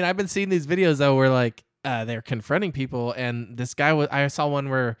I mean, I've been seeing these videos though where like they're confronting people, and this guy was. I saw one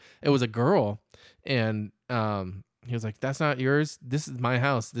where it was a girl, and he was like, "That's not yours. This is my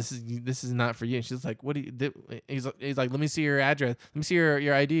house. This is not for you." And she's like, "What do you?" He's like, "Let me see your address. Let me see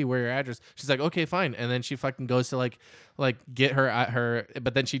your ID. Where your address?" She's like, "Okay, fine." And then she fucking goes to like get her,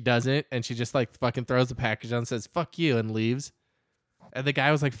 but then she doesn't, and she just like fucking throws the package on, and says "fuck you," and leaves. And the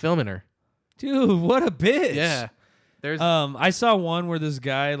guy was like filming her. Dude, what a bitch. Yeah. There's I saw one where this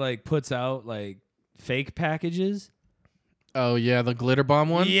guy like puts out like fake packages. oh yeah, the glitter bomb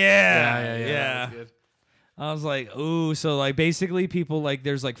one. Yeah. that was good. I was like, ooh, so like basically people like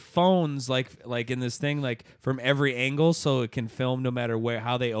there's like phones like in this thing like from every angle so it can film no matter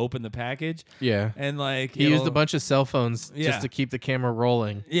how they open the package. Yeah. And like He used a bunch of cell phones Yeah. just to keep the camera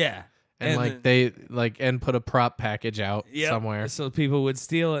rolling. Yeah. And like they put a prop package out somewhere. So people would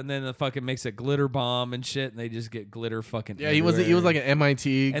steal it, and then the fucking makes a glitter bomb and shit, and they just get glitter fucking. Yeah, he was like an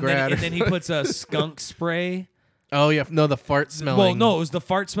MIT grad. And then he puts a skunk spray. Oh yeah, no, the fart smelling. Well, no, it was the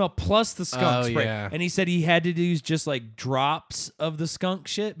fart smell plus the skunk spray. Yeah. And he said he had to use just like drops of the skunk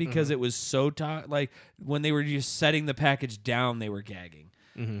shit because it was so like when they were just setting the package down, they were gagging.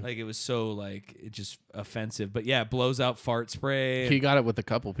 Like it was so like it just offensive. But yeah, it blows out fart spray. He got it with a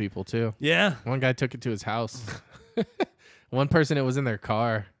couple people too. Yeah. One guy took it to his house. One person, it was in their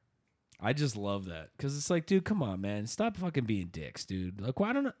car. I just love that because it's like, dude, come on, man, stop fucking being dicks, dude. Like,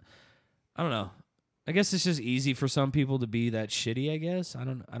 why don't I don't know. I guess it's just easy for some people to be that shitty. I guess I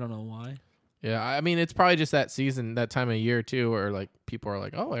don't know why. Yeah, I mean, it's probably just that season, that time of year too, where like people are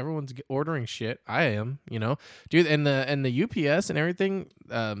like, "Oh, everyone's ordering shit." I am, dude, and the UPS and everything,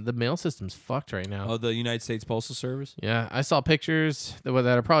 the mail system's fucked right now. Oh, the United States Postal Service. Yeah, I saw pictures that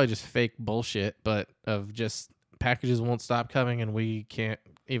are probably just fake bullshit, but of just packages won't stop coming, and we can't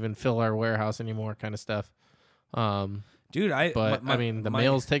even fill our warehouse anymore, kind of stuff. Dude, I mean, the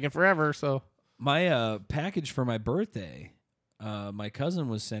mail's taking forever, so my package for my birthday. My cousin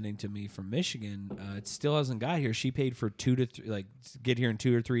was sending to me from Michigan. It still hasn't got here. She paid for 2 to 3, like get here in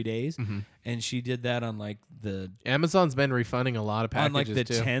 2 or 3 days, and she did that on like the Amazon's been refunding a lot of packages on like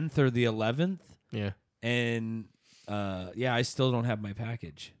the too. 10th or the 11th. Yeah, and I still don't have my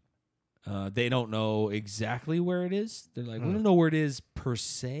package. They don't know exactly where it is. They're like, we don't know where it is per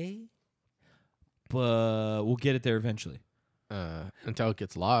se, but we'll get it there eventually. Until it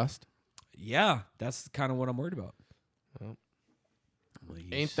gets lost. Yeah, that's kind of what I'm worried about. Well,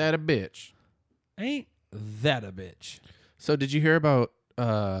 ain't that a bitch? Ain't that a bitch? So did you hear about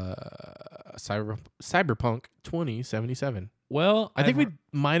Cyberpunk 2077? Well, I think we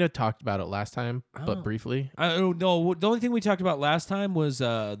might have talked about it last time, but briefly. I don't know. The only thing we talked about last time was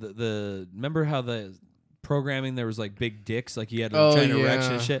the remember how the programming there was like big dicks, like you had a giant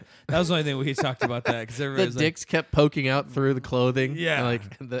erection and shit. That was the only thing we talked about that because the dicks kept poking out through the clothing. Yeah,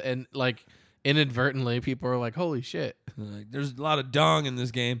 and inadvertently people were like, "Holy shit!" Like, there's a lot of dong in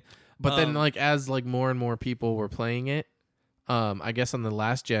this game. But then as more and more people were playing it, I guess on the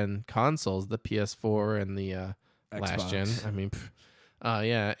last gen consoles, the PS4 and the last gen. I mean,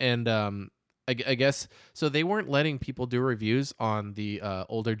 and I guess so. They weren't letting people do reviews on the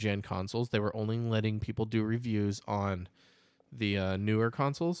older gen consoles. They were only letting people do reviews on the newer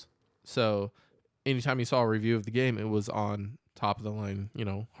consoles. So anytime you saw a review of the game, it was on top of the line,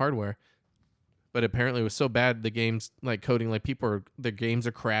 hardware. But apparently it was so bad, the game's like coding, like their games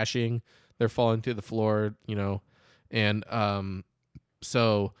are crashing, they're falling to the floor, and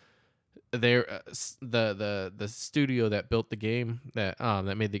so they're the studio that built the game that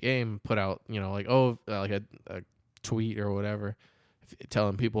made the game put out like a tweet or whatever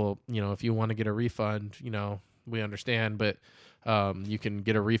telling people if you want to get a refund we understand, but you can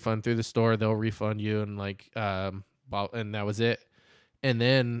get a refund through the store, they'll refund you, and and that was it. And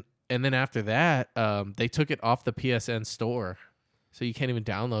then after that they took it off the PSN store, so you can't even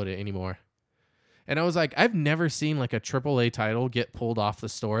download it anymore. And I was like, I've never seen like a AAA title get pulled off the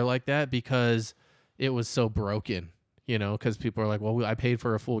store like that because it was so broken, because people are like, well, I paid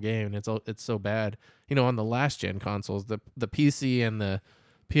for a full game and it's so bad. On the last gen consoles, the PC and the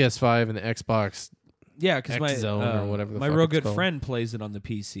PS5 and the Xbox. Yeah, because or whatever my real good friend plays it on the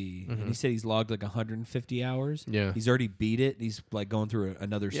PC, and he said he's logged like 150 hours. Yeah, he's already beat it. He's like going through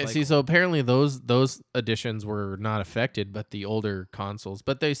another cycle. See, so apparently those editions were not affected, but the older consoles.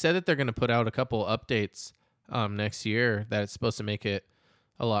 But they said that they're going to put out a couple updates next year that it's supposed to make it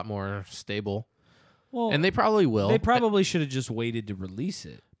a lot more stable. Well, and they probably will. They probably should have just waited to release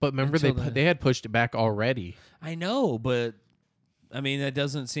it. But remember, they had pushed it back already. I know, but. I mean, that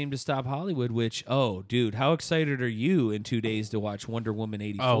doesn't seem to stop Hollywood, which, oh, dude, how excited are you in 2 days to watch Wonder Woman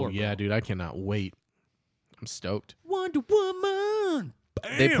 84? Oh, yeah, dude, I cannot wait. I'm stoked. Wonder Woman!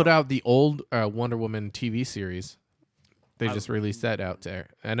 Bam! They put out the old Wonder Woman TV series. They just released that out there.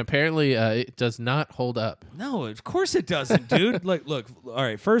 And apparently it does not hold up. No, of course it doesn't, dude. Look, all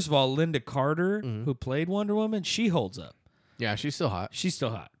right, first of all, Linda Carter, who played Wonder Woman, she holds up. Yeah, she's still hot. She's still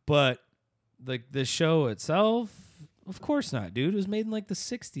hot. But the show itself... Of course not, dude. It was made in like the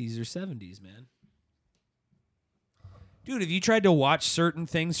 60s or 70s, man. Dude, if you tried to watch certain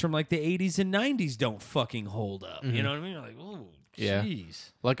things from like the 80s and 90s, don't fucking hold up. You know what I mean? You're like, oh, jeez. Yeah.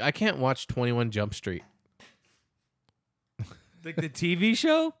 Like, I can't watch 21 Jump Street. Like the TV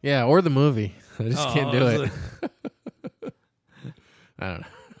show? Yeah, or the movie. I just can't do it. I don't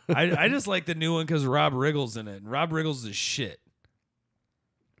know. I just like the new one because Rob Riggle's in it. And Rob Riggle's is shit.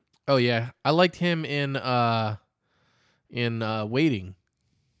 Oh, yeah. I liked him in Waiting.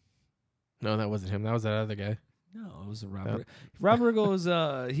 No, that wasn't him. That was that other guy. No, it wasn't Rob. Rob Riggle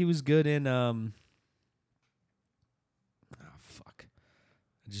was he was good in fuck.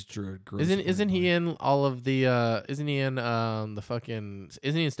 I just drew a gross Isn't he in all of the isn't he in the fucking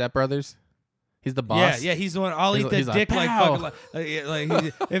isn't he in Step Brothers? He's the boss. Yeah, he's the one. I'll He's- eat that he's like, dick like "Pow."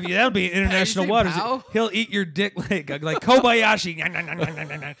 fucking if that'll be international say waters. pow? He'll eat your dick like Kobayashi.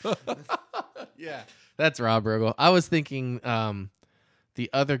 Yeah. That's Rob Riggle. I was thinking the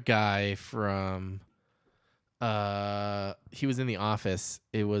other guy from he was in The Office.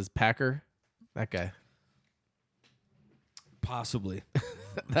 It was Packer. That guy. Possibly.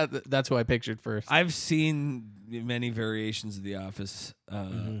 That's who I pictured first. I've seen many variations of The Office,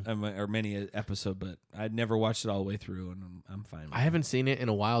 or many episode, but I'd never watched it all the way through, and I'm fine. With I haven't seen it in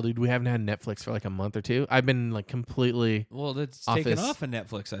a while, dude. We haven't had Netflix for like a month or two. I've been like completely. Well, that's Office. taken off of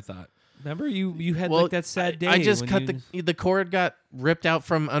Netflix. I thought. Remember you had Well, like that sad day. I just when cut you- the cord got ripped out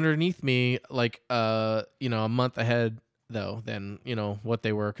from underneath me like a month ahead though than what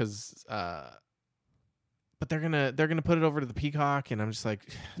they were because but they're gonna put it over to the Peacock and I'm just like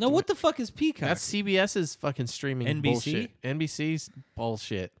No, what the fuck is Peacock? that's CBS's fucking streaming NBC? bullshit. NBC's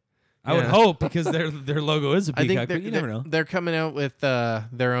bullshit. I would Yeah. hope because their logo is a I Peacock, think but you never know. they're coming out with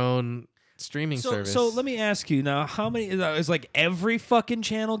their own streaming service. So let me ask you now: how many is like every fucking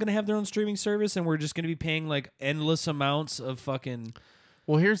channel gonna have their own streaming service, and we're just gonna be paying like endless amounts of fucking?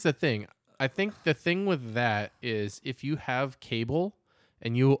 Well, here's the thing. I think the thing with that is if you have cable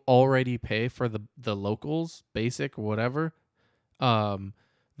and you already pay for the locals, basic or whatever, then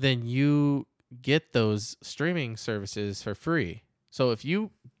you get those streaming services for free. So if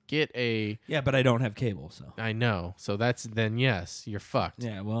you get Yeah, but I don't have cable, so. I know. So then yes, you're fucked.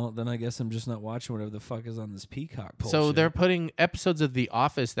 Yeah, well, then I guess I'm just not watching whatever the fuck is on this Peacock bullshit. So they're putting episodes of The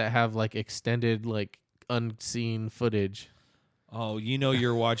Office that have like extended like unseen footage. Oh,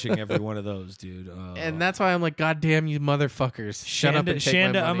 you're watching every one of those, dude. And that's why I'm like, God damn you motherfuckers. Shut up and take my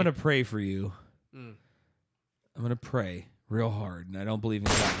Shanda, I'm money. gonna pray for you. Mm. I'm gonna pray real hard, and I don't believe in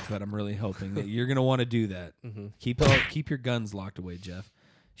God, but I'm really hoping that you're gonna want to do that. Mm-hmm. Keep your guns locked away, Jeff.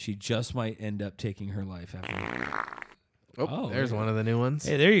 She just might end up taking her life after. Oh, there's there you one of the new ones.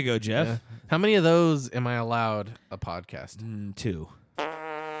 Hey, there you go, Jeff. Yeah. How many of those am I allowed a podcast? 2. All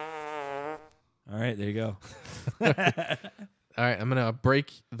right, there you go. All right, I'm going to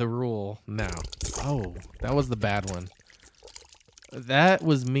break the rule now. Oh, that was the bad one. That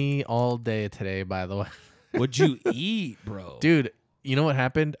was me all day today, by the way. What'd you eat, bro? Dude, you know what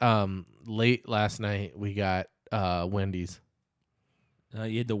happened? Late last night, we got Wendy's.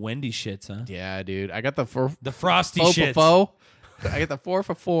 You had the Wendy shits, huh? Yeah, dude. I got the The frosty four shits. for 4. I got the 4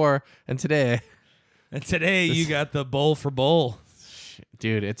 for 4, and today, And today you got the bowl for bowl.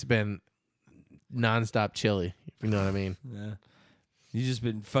 dude, it's been nonstop chili. If you know what I mean. Yeah. You just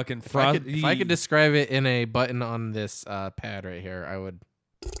been fucking If I frosty. could describe it in a button on this pad right here, I would.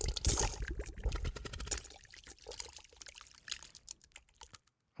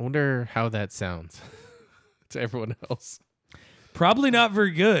 I wonder how that sounds to everyone else. Probably not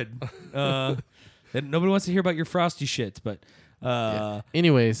very good. Nobody wants to hear about your frosty shits, but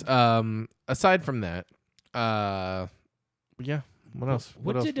Anyways, aside from that, yeah. What else?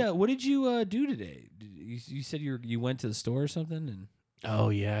 what else? did you do today? You said you went to the store or something, and Oh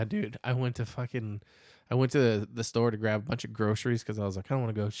yeah, dude. I went to the store to grab a bunch of groceries because I was like, I don't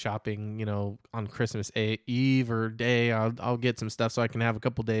want to go shopping, on Christmas Eve or day. I'll get some stuff so I can have a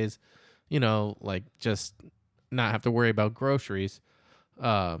couple days, like just not have to worry about groceries.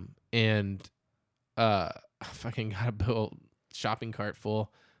 And I fucking got a bill shopping cart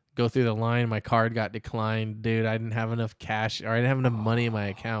full. Go through the line, my card got declined, dude. I didn't have enough cash, or I didn't have enough money in my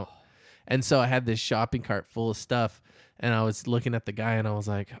account. And so I had this shopping cart full of stuff, and I was looking at the guy, and I was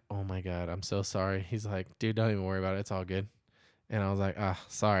like, oh my God, I'm so sorry. He's like, dude, don't even worry about it. It's all good. And I was like,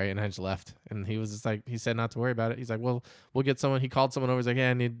 sorry. And I just left. And he was just like, he said not to worry about it. He's like, well, we'll get someone. He called someone over. He's like, yeah,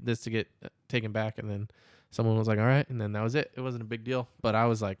 I need this to get taken back. And then someone was like, all right. And then that was it. It wasn't a big deal. But I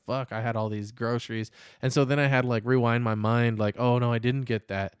was like, fuck, I had all these groceries. And so then I had like rewind my mind, like, oh no, I didn't get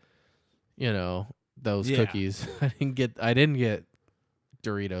that, those Yeah. cookies. I didn't get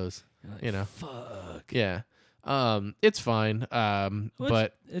Doritos, fuck. Yeah. It's fine.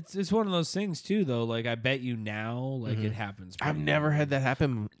 But it's one of those things too, though. Like I bet you now, like it happens. I've pretty never often. had that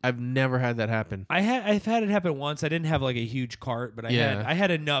happen. I've had it happen once. I didn't have like a huge cart, but Yeah. I had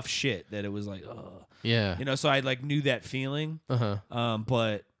enough shit that it was like, Yeah. so I like knew that feeling. Uh-huh.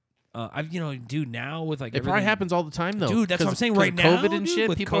 But I've dude, now with like It probably everything- happens all the time though. Dude, that's what I'm 'Cause- saying 'cause right of now, COVID and dude, shit.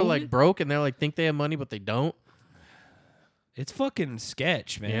 with People are like COVID. broke and they're like think they have money but they don't. It's fucking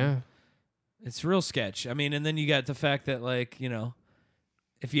sketch, man. Yeah. It's real sketch. I mean, and then you got the fact that like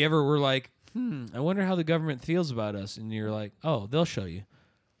if you ever were like, I wonder how the government feels about us, and you're like, oh, they'll show you.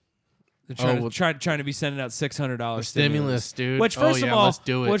 They're trying to be sending out $600 stimulus, dude. Which first of all, let's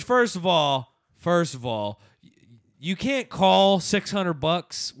do it. Which first of all, you can't call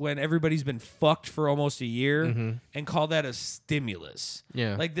 $600 when everybody's been fucked for almost a year and call that a stimulus.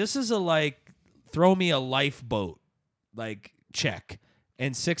 Yeah. Like this is a throw me a lifeboat check.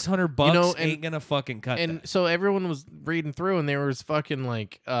 And $600 ain't gonna fucking cut And that. so everyone was reading through, and there was fucking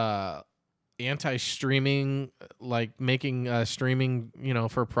anti-streaming, making streaming,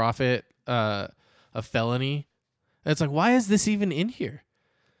 for profit a felony. And it's like, why is this even in here?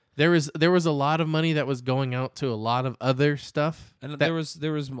 There was a lot of money that was going out to a lot of other stuff, And there was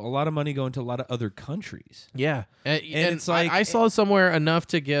a lot of money going to a lot of other countries. Yeah, and it's like I saw somewhere enough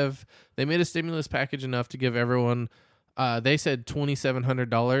to give. They made a stimulus package enough to give everyone. They said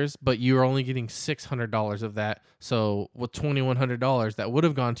 $2,700, but you're only getting $600 of that. So with $2,100 that would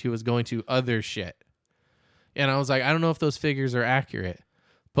have gone to is going to other shit. And I was like, I don't know if those figures are accurate,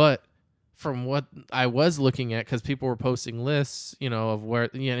 but from what I was looking at, because people were posting lists, of where,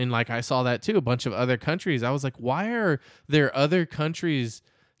 and I saw that too, a bunch of other countries. I was like, why are there other countries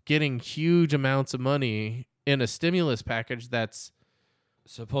getting huge amounts of money in a stimulus package that's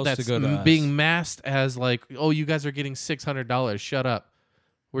supposed to go to us. being masked as oh, you guys are getting $600. Shut up.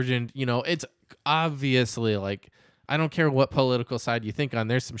 We're doing, it's obviously I don't care what political side you think on.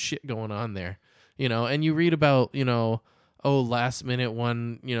 There's some shit going on there, and you read about, last minute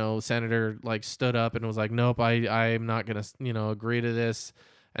one, senator stood up and was like, nope, I'm not going to, agree to this.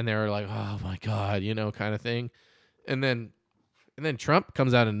 And they were like, oh my God, kind of thing. And then Trump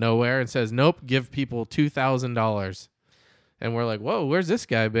comes out of nowhere and says, nope, give people $2,000. And we're like, whoa, where's this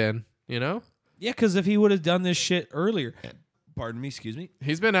guy been? Yeah, because if he would have done this shit earlier, excuse me.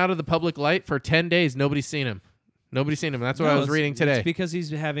 He's been out of the public light for 10 days. Nobody's seen him. That's what I was reading today. It's because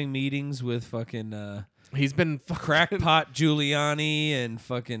he's having meetings with fucking he's been crackpot Giuliani and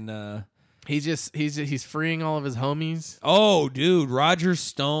fucking he's freeing all of his homies. Oh, dude, Roger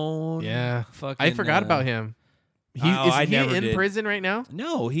Stone. Yeah. Fucking, I forgot about him. Is he in prison right now?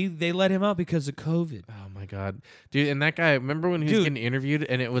 No, they let him out because of COVID. Oh my God, dude! And that guy, remember when he was getting interviewed,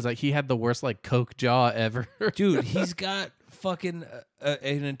 and it was like he had the worst coke jaw ever. Dude, he's got fucking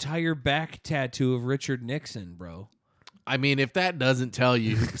an entire back tattoo of Richard Nixon, bro. I mean, if that doesn't tell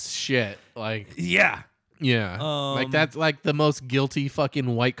you shit, yeah, that's the most guilty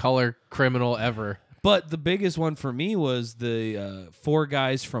fucking white collar criminal ever. But the biggest one for me was the 4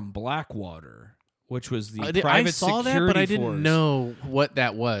 guys from Blackwater, which was the private security force. I saw that, but I didn't know what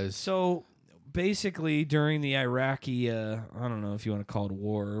that was. So basically, during the Iraqi, I don't know if you want to call it a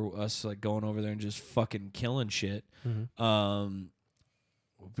war, us going over there and just fucking killing shit, out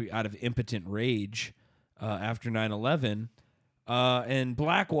of impotent rage after 9/11. And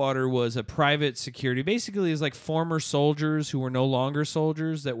Blackwater was a private security. Basically, it's former soldiers who were no longer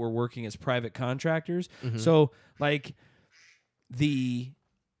soldiers that were working as private contractors. So,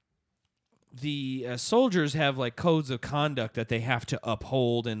 the soldiers have codes of conduct that they have to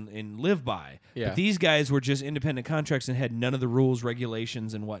uphold and live by. Yeah. But these guys were just independent contracts and had none of the rules,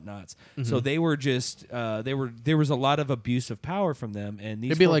 regulations, and whatnots. So they were just there was a lot of abuse of power from them. And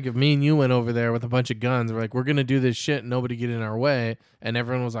these it'd be like if me and you went over there with a bunch of guns. We're like, we're gonna do this shit, and nobody get in our way, and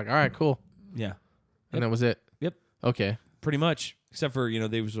everyone was like, all right, cool, yeah, and that was it. Yep, okay, pretty much. Except for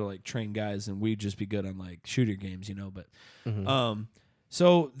they were trained guys, and we'd just be good on shooter games, But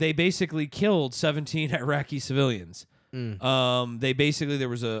so they basically killed 17 Iraqi civilians. There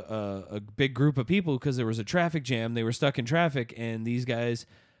was a big group of people because there was a traffic jam. They were stuck in traffic, and these guys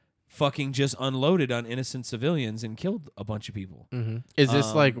fucking just unloaded on innocent civilians and killed a bunch of people. Is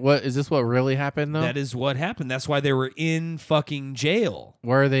this what? Is this what really happened though? That is what happened. That's why they were in fucking jail.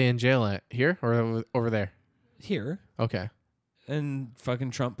 Where are they in jail at? Here or over there? Here. Okay. And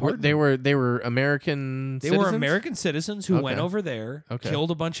fucking Trump pardoned They were American They citizens? were American citizens who went Okay. over there, Okay. killed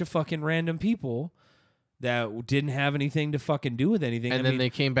a bunch of fucking random people that didn't have anything to fucking do with anything. And I then mean, they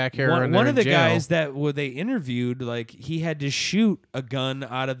came back here one and they're of in the jail. guys that they interviewed, he had to shoot a gun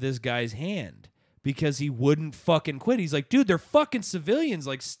out of this guy's hand because he wouldn't fucking quit. He's like, dude, they're fucking civilians.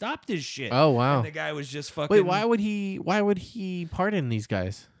 Stop this shit. Oh, wow. And the guy was just fucking. Wait, why would he pardon these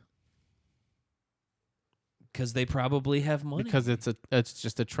guys? Because they probably have money. Because it's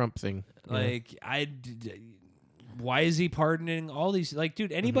just a Trump thing. you know? Why is he pardoning all these?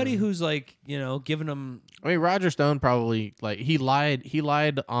 Dude, anybody who's giving them. I mean, Roger Stone probably he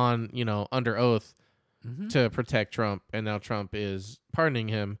lied on under oath to protect Trump, and now Trump is pardoning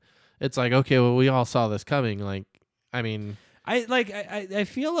him. It's okay, well, we all saw this coming. I mean, I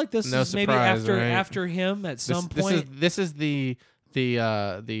feel like this No is maybe surprise, right? after him at some point. This is the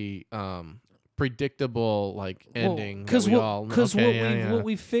the predictable like ending Because that we all what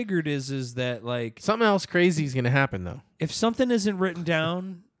we figured is that like something else crazy is gonna happen though. if something isn't written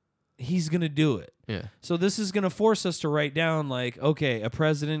down, he's gonna do it. Yeah. So this is gonna force us to write down like, okay, a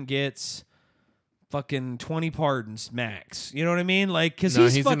president gets fucking 20 pardons max. You know what I mean? Like, because No,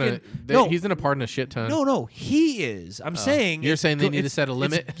 he's fucking he's gonna pardon a shit ton. no, he is. I'm saying You're it's saying they go- need to it's- set a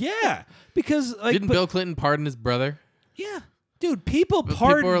limit? it's- Yeah, because like Didn't but- Bill Clinton pardon his brother? Yeah, dude, people But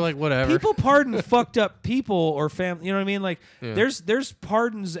pardon. people are like, whatever. People pardon fucked up people or family. You know what I mean? Like, Yeah. there's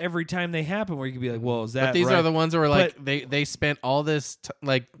pardons every time they happen where you can be like, well, is that? But these right? are the ones where like But- they spent all this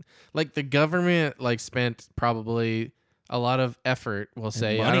like the government like spent probably a lot of effort. We'll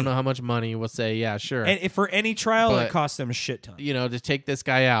say I money. don't know how much money. We'll say yeah, sure. And if for any trial, But- it costs them a shit ton. You know, to take this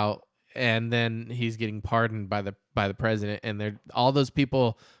guy out, and then he's getting pardoned by the president, and they're all those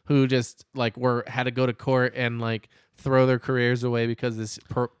people who just like had to go to court and like throw their careers away because this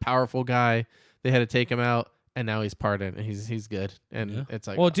powerful guy, they had to take him out, and now he's pardoned and he's good, and it's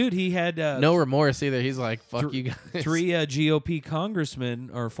like Well, dude, he had no remorse either. He's like fuck you guys. 3 GOP congressmen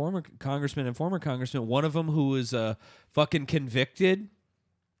or former congressmen and former congressmen. One of them who was fucking convicted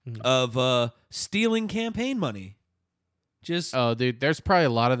of stealing campaign money. Just Oh, dude, there's probably a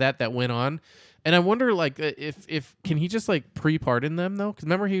lot of that went on, and I wonder like if can he just like pre-pardon them though? Because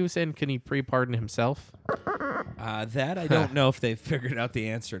remember he was saying can he pre-pardon himself? that I don't know if they've figured out the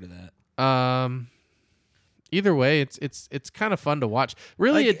answer to that. Either way, it's kind of fun to watch.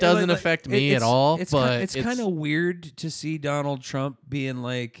 Really, Like, it doesn't like, affect me it's- at all. It's but it's kind of weird to see Donald Trump being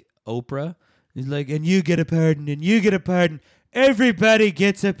like Oprah. He's like, and you get a pardon, and you get a pardon. Everybody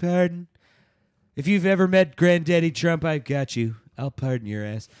gets a pardon. If you've ever met Granddaddy Trump, I've got you. I'll pardon your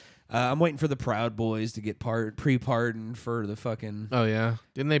ass. I'm waiting for the Proud Boys to get pre-pardoned for the fucking. Oh yeah,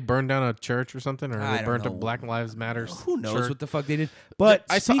 didn't they burn down a church or something, or I they don't burnt a know. Black Lives Matter? Who knows church? what the fuck they did? But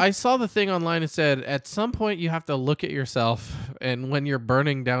I saw the thing online. It said at some point you have to look at yourself, and when you're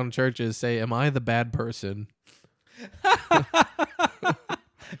burning down churches, say, "Am I the bad person?"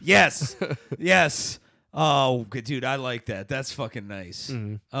 Yes, yes. Oh, good, dude, I like that. That's fucking nice.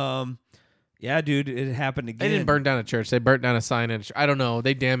 Yeah, dude, it happened again. They didn't burn down a church. They burnt down a signage. I don't know.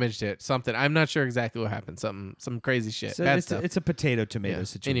 They damaged it. Something. I'm not sure exactly what happened. Some crazy shit. So Bad it's, stuff. it's a potato tomato Yeah.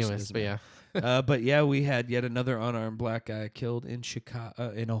 situation. Anyways, isn't but it? yeah. But yeah, we had yet another unarmed black guy killed in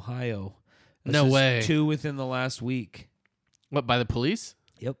Chicago, in Ohio. This No is way. 2 within the last week. What, by the police?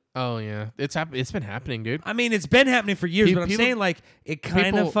 Yep. Oh yeah, it's been happening, dude. I mean, it's been happening for years, but I'm People- saying like it kind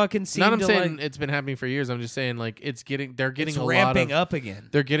People- of fucking seemed Not I'm to saying like it's been happening for years. I'm just saying like they're getting it's a lot ramping of up again.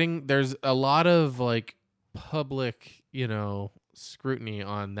 there's a lot of like public, scrutiny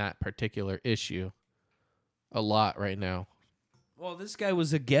on that particular issue. A lot right now. Well, this guy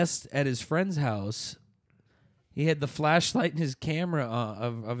was a guest at his friend's house. He had the flashlight and his camera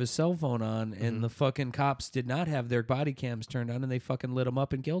of his cell phone on, and the fucking cops did not have their body cams turned on, and they fucking lit him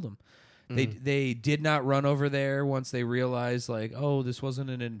up and killed him. They did not run over there once they realized, like, oh, this wasn't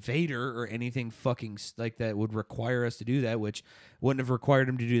an invader or anything fucking like that would require us to do that, which wouldn't have required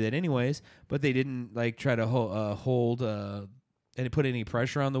him to do that anyways. But they didn't like try to hold and put any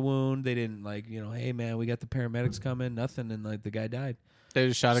pressure on the wound. They didn't like, hey man, we got the paramedics coming, nothing, and like the guy died. They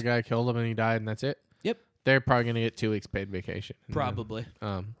just shot a guy, killed him, and he died, and that's it. Yep, They're probably gonna get 2 weeks paid vacation. And then, probably.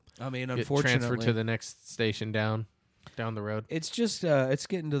 I mean, get unfortunately, transferred to the next station down the road. it's just it's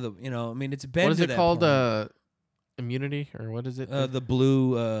getting to the I mean, it's been What is to it that called? point. Immunity, or what is it? The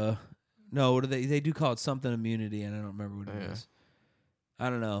blue no, what do they do call it something immunity, and I don't remember what it Yeah. is. I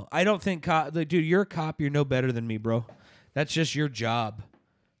don't know. I don't think dude, you're a cop, you're no better than me, bro. That's just your job.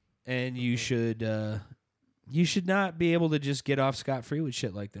 And you should not be able to just get off scot-free with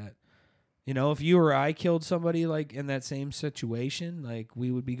shit like that. If you or I killed somebody like in that same situation, like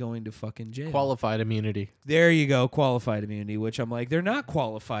we would be going to fucking jail. Qualified immunity. There you go, qualified immunity, which I'm like, they're not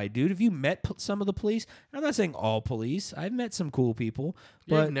qualified, dude. Have you met some of the police? I'm not saying all police. I've met some cool people,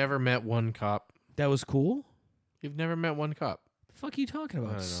 but You've never met one cop. that was cool. You've never met one cop. The fuck are you talking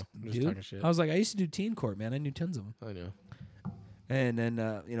about, I don't know. I'm just dude? talking shit. I was like, I used to do teen court, man. I knew tons of them. I know. And then,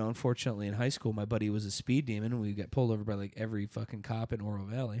 unfortunately, in high school, my buddy was a speed demon, and we got pulled over by like every fucking cop in Oro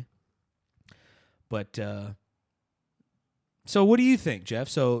Valley. But so what do you think, Jeff?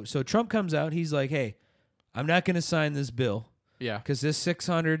 So Trump comes out, he's like, "Hey, I'm not going to sign this bill Yeah. because this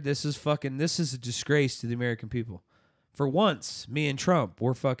 600, this is a disgrace to the American people. For once, me and Trump,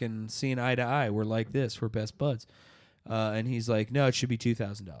 we're fucking seeing eye to eye. We're like this. We're best buds." And he's like, "No, it should be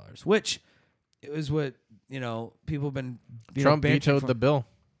 $2,000," which it was what people have been. Trump bantering vetoed for- the bill.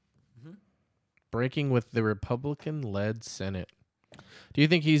 Breaking with the Republican-led Senate. Do you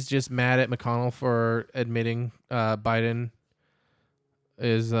think he's just mad at McConnell for admitting Biden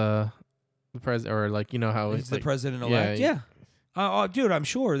is the president, or like, you know how He's it's the like, president-elect. Yeah. Dude, I'm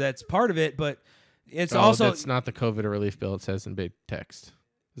sure that's part of it, but it's Oh, also that's not the COVID relief bill. It says in big text.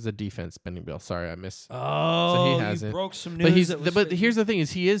 It's a defense spending bill. Sorry, I missed. Oh, he has you it. broke some news. But here's the thing: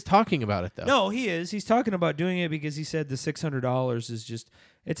 is he is talking about it though. No, he is. He's talking about doing it because he said the $600 is just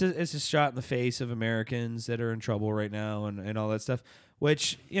it's a shot in the face of Americans that are in trouble right now and all that stuff.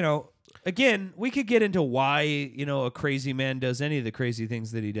 Which, you know, again, we could get into why, you know, a crazy man does any of the crazy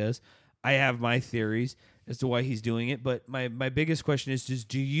things that he does. I have my theories as to why he's doing it, but my biggest question is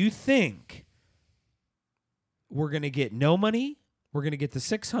do you think we're gonna get no money? We're going to get the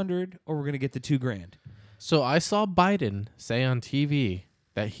 600 or we're going to get the $2,000. So I saw Biden say on TV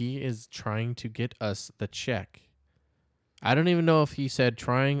that he is trying to get us the check. I don't even know if he said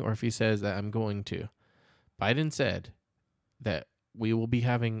trying or if he says that I'm going to. Biden said that we will be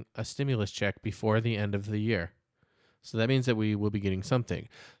having a stimulus check before the end of the year. So that means that we will be getting something.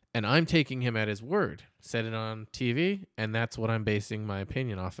 And I'm taking him at his word. Said it on TV, and that's what I'm basing my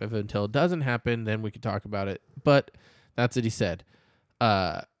opinion off of. Until it doesn't happen, then we could talk about it. But that's what he said.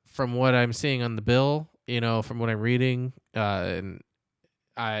 From what I'm seeing on the bill, you know, from what I'm reading,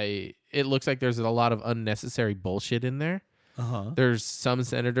 it looks like there's a lot of unnecessary bullshit in there. Uh-huh. There's some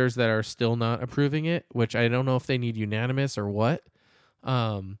senators that are still not approving it, which I don't know if they need unanimous or what.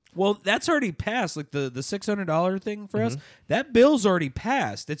 Well, that's already passed. Like the $600 thing for us, that bill's already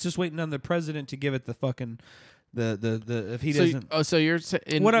passed. It's just waiting on the president to give it the fucking the if he doesn't. So you're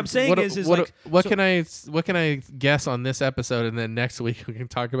saying what I'm saying what can I guess on this episode, and then next week we can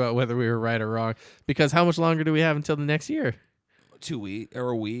talk about whether we were right or wrong? Because how much longer do we have until the next year? 2 weeks or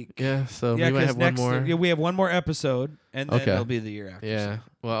a week. Yeah, so yeah, we might have one more. Yeah, we have one more episode, and then Okay. it'll be the year after. Yeah.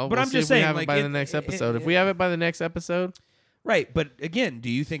 Well, But we'll I'm see just if saying, we have like, it by it- the next episode. it- If we have it by the next episode, Right, but again,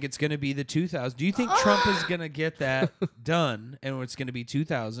 do you think it's going to be the 2000? Do you think Trump is going to get that done, and it's going to be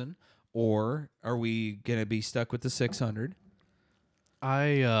 2000, or are we going to be stuck with the 600?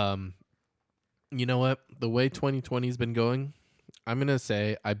 you know what? The way 2020's been going, I'm gonna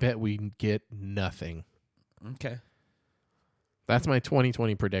say I bet we get nothing. Okay, That's my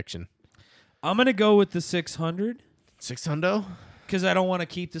 2020 prediction. I'm going to go with the 600 600. because I don't want to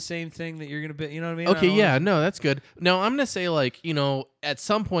keep the same thing that you're going to be. You know what I mean? Okay, I don't yeah, wanna- no, that's good. No, I'm gonna say, like, you know, at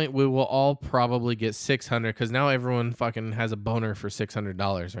some point we will all probably get 600 because now everyone fucking has a boner for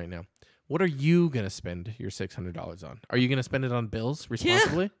 $600 right now. What are you gonna spend your $600 on? Are you gonna spend it on bills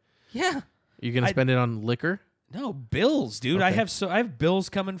responsibly? Yeah. Are you gonna spend it on liquor? No bills, dude. I Okay. have bills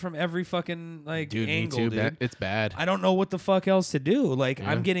coming from every fucking Dude, angle, me too. dude. It's bad. I don't know what the fuck else to do. Like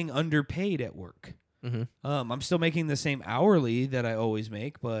Yeah. I'm getting underpaid at work. Mhm. I'm still making the same hourly that I always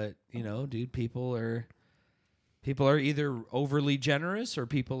make, but you know, dude, people are either overly generous or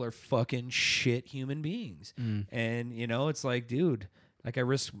people are fucking shit human beings. And you know, it's like, dude, like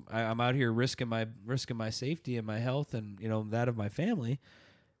I'm out here risking my safety and my health and, you know, that of my family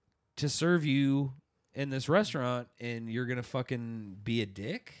to serve you in this restaurant, and you're going to fucking be a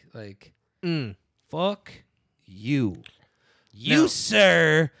dick? Like, fuck you. You, Now-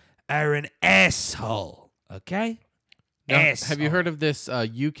 sir, are an asshole. Okay? Now, Asshole. have you heard of this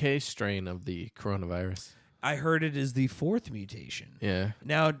UK strain of the coronavirus? I heard it is the 4th mutation. Yeah.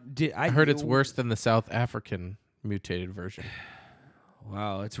 Now, I heard it's worse than the South African mutated version.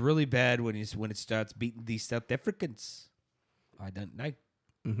 Wow, it's really bad when it starts beating these South Africans. I don't know.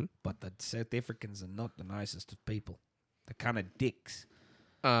 But the South Africans are not the nicest of people. They're kind of dicks.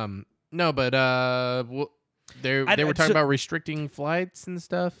 No, but they were talking about restricting flights and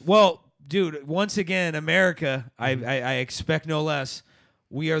stuff. Well, dude, once again, America, I expect no less.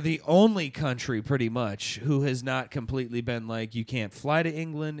 We are the only country, pretty much, who has not completely been like, you can't fly to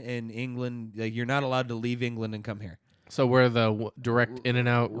England, and England, like, you're not allowed to leave England and come here. So we're the direct in and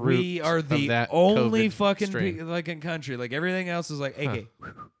out route. We are of the that only COVID fucking strain. country. Like, everything else is like, hey,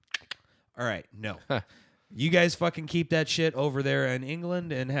 all right, no. You guys fucking keep that shit over there in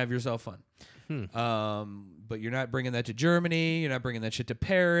England and have yourself fun. But you're not bringing that to Germany. You're not bringing that shit to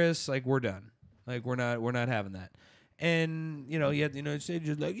Paris. Like, we're done. Like, we're not having that. And, you know, yet, you know, it's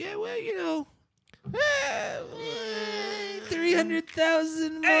just like, yeah, well, you know,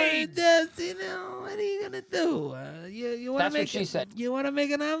 300,000 more deaths, you know, what are you gonna do? You want to make she said. You want to make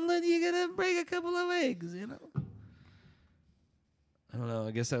an omelet? You gotta break a couple of eggs, you know. I don't know.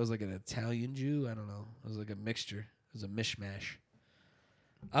 I guess that was like an Italian Jew. I don't know. It was like a mixture. It was a mishmash.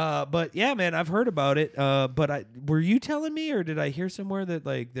 But yeah, man, I've heard about it. But were you telling me, or did I hear somewhere that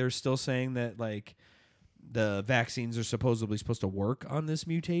like they're still saying that like the vaccines are supposedly supposed to work on this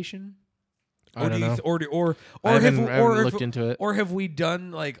mutation? I don't know. Or I haven't have looked into it. Or have we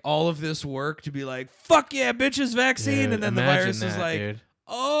done like all of this work to be like, fuck yeah, bitches, vaccine, Dude, and then the imagine virus is that, like, dude.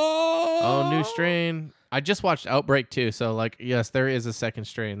 Oh, new strain. I just watched Outbreak too, so like, yes, there is a second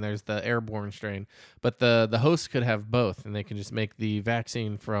strain. There's the airborne strain, but the host could have both, and they can just make the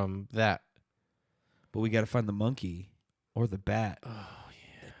vaccine from that. But we got to find the monkey or the bat. Oh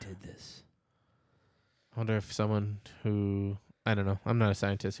yeah, that did this. I wonder if someone who I don't know. I'm not a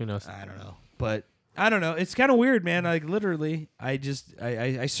scientist. Who knows? I don't know, but I don't know. It's kind of weird, man. Like literally, I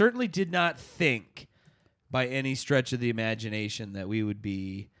certainly did not think by any stretch of the imagination that we would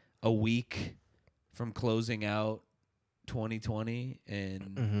be a week from closing out 2020,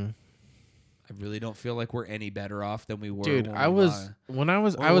 and I really don't feel like we're any better off than we were. Dude, when I we was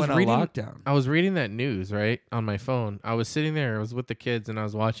reading lockdown. I was reading that news right on my phone. I was sitting there. I was with the kids, and I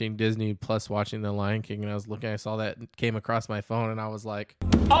was watching Disney Plus, watching The Lion King, and I was looking. I saw that and came across my phone, and I was like,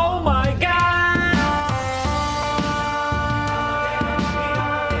 "Oh my god!"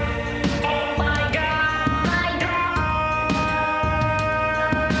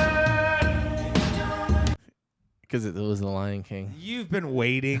 Because it was The Lion King. You've been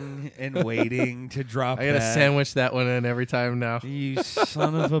waiting and waiting to drop I gotta that. sandwich that one in every time now. You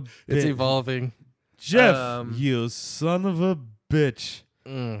son of a bitch. It's evolving. Jeff, you son of a bitch.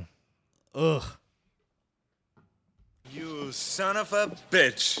 Ugh. You son of a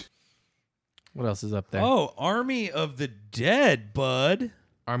bitch. What else is up there? Oh, Army of the Dead, bud.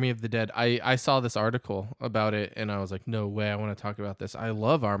 Army of the Dead. I saw this article about it, and I was like, no way, I want to talk about this. I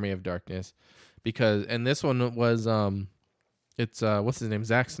love Army of Darkness because, and this one was, it's what's his name,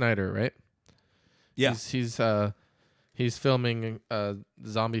 Zack Snyder, right? Yeah. He's filming a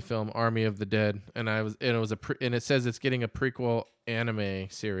zombie film, Army of the Dead, and and it says it's getting a prequel anime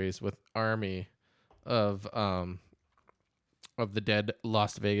series with Army of the Dead,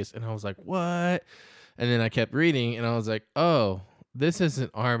 Las Vegas, and I was like, what? And then I kept reading, and I was like, oh, this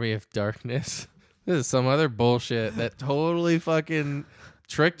isn't Army of Darkness. This is some other bullshit that totally fucking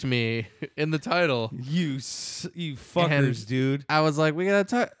tricked me in the title. You fuckers, dude. I was like, we gotta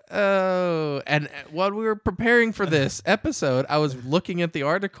talk. Oh, and while we were preparing for this episode, I was looking at the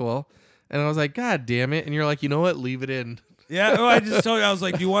article, and I was like, God damn it! And you're like, you know what? Leave it in. Yeah, I just told you. I was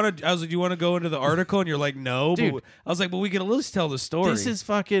like, do you want to go into the article? And you're like, no. Dude. But I was like, but we can at least tell the story. This is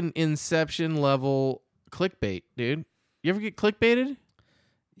fucking Inception level clickbait, dude. You ever get clickbaited?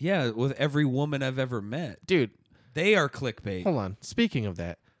 Yeah, with every woman I've ever met. Dude, They are clickbait. hold on. Speaking of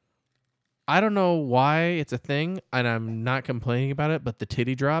that, I don't know why it's a thing, and I'm not complaining about it, but the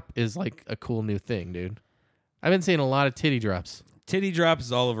titty drop is like a cool new thing, dude. I've been seeing a lot of titty drops. Titty drops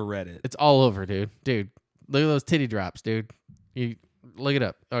is all over Reddit. It's all over, dude. Dude, look at those titty drops, dude. You look it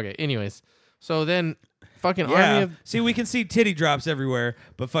up. Okay, anyways. So then fucking Army of... See, we can see titty drops everywhere,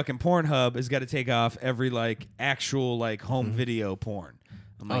 but fucking Pornhub has got to take off every like actual like home video porn.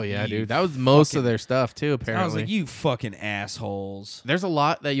 I'm like, Oh, yeah, you dude. That was most of fucking- their stuff, too, apparently. I was like, you fucking assholes. There's a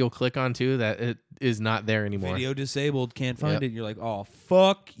lot that you'll click on, too, that it is not there anymore. Video disabled, can't find Yep. it. You're like, oh,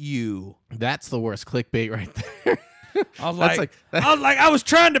 fuck you. That's the worst clickbait right there. I was That's like, like- I was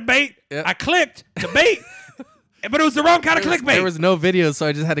trying to bait. Yep. I clicked to bait, but it was the wrong kind of clickbait. There was no video, so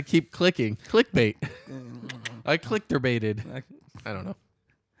I just had to keep clicking. Clickbait. I clicked or baited. I don't know.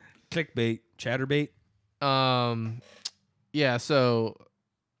 Clickbait, chatterbait. Yeah, so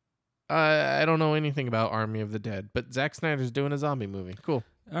I don't know anything about Army of the Dead, but Zack Snyder's doing a zombie movie. Cool.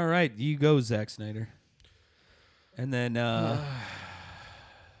 All right, you go, Zack Snyder. And then,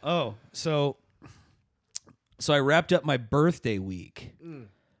 so I wrapped up my birthday week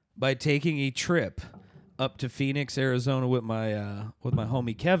by taking a trip up to Phoenix, Arizona with my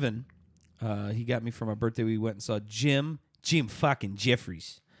homie Kevin. He got me for my birthday. We went and saw Jim fucking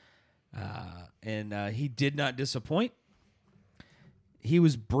Jeffries, and he did not disappoint. He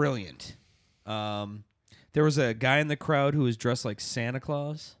was brilliant. There was a guy in the crowd who was dressed like Santa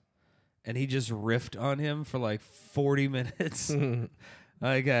Claus, and he just riffed on him for like 40 minutes. He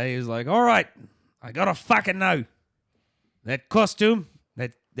was like, all right, I gotta fucking know. That costume,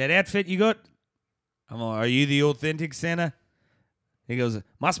 that outfit you got, are you the authentic Santa? He goes,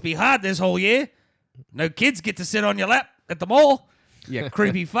 must be hard this whole year. No kids get to sit on your lap at the mall. You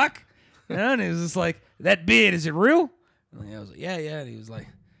creepy fuck. And he was just like, that beard, is it real? And I was like, yeah. And he was like,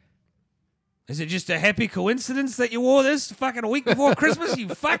 is it just a happy coincidence that you wore this fucking a week before Christmas? You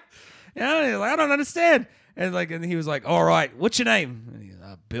fuck. You know, and he was like, I don't understand. And he was like, all right, what's your name? And he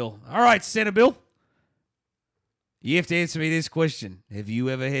goes, Bill. All right, Santa Bill. You have to answer me this question. Have you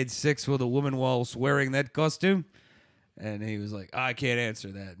ever had sex with a woman whilst wearing that costume? And he was like, I can't answer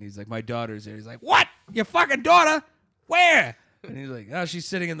that. And he's like, my daughter's there. He's like, what? Your fucking daughter? Where? And he's like, oh, she's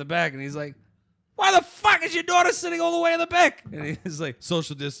sitting in the back. And he's like, why the fuck is your daughter sitting all the way in the back? And he's like,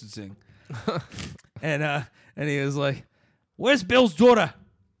 social distancing. and he was like, where's Bill's daughter?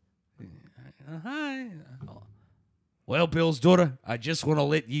 Hi. Well, Bill's daughter, I just want to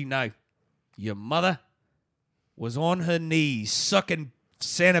let you know, your mother was on her knees sucking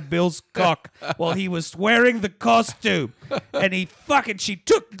Santa Bill's cock while he was wearing the costume, and she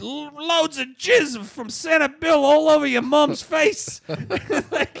took loads of jizz from Santa Bill all over your mom's face.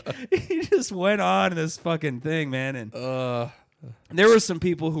 Like, he just went on this fucking thing, man, and there were some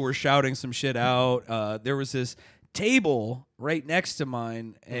people who were shouting some shit out. There was this table right next to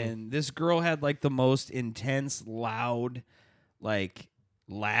mine, and this girl had like the most intense, loud, like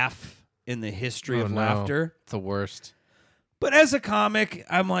laugh in the history of laughter. It's the worst. But as a comic,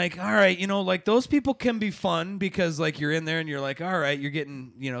 I'm like, all right, like those people can be fun because like you're in there and you're like, all right, you're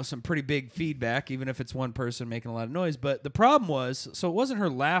getting, some pretty big feedback, even if it's one person making a lot of noise. But the problem was, so it wasn't her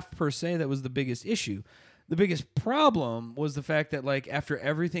laugh per se that was the biggest issue. The biggest problem was the fact that like after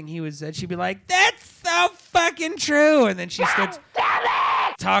everything he was said, she'd be like, that's so fucking true. And then she starts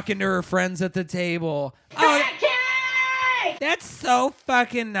talking to her friends at the table. Oh, that's so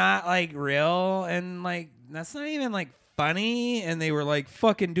fucking not like real. And like, that's not even like funny. And they were like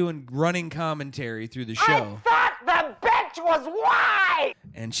fucking doing running commentary through the show. I thought the bitch was white.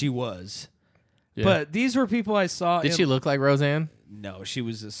 And she was. Yeah. But these were people I saw. Did she look like Roseanne? No, she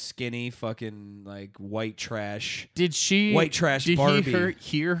was a skinny fucking like white trash. Did she White trash Did Barbie.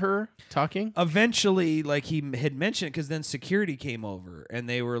 he hear her talking? Eventually, like he had mentioned, because then security came over and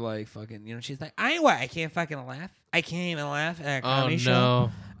they were like, "Fucking," she's like, I can't fucking laugh. I can't even laugh at a comedy show.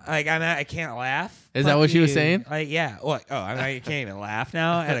 No. Like I can't laugh. Is that Fuck what she was you." saying? Like, yeah. What? Oh, I can't even laugh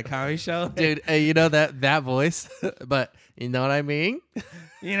now at a comedy show, Dude, you know that voice, but you know what I mean?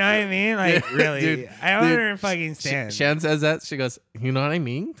 You know what I mean? Like, really? Dude, I don't even fucking stand. Shan says that. She goes, you know what I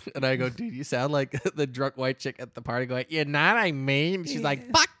mean? And I go, dude, you sound like the drunk white chick at the party going, you know what I mean? She's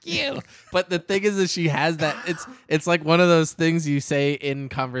like, fuck you. But the thing is that she has that. It's like one of those things you say in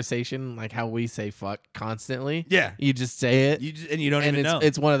conversation, like how we say fuck constantly. Yeah. You just say it. And you don't even know.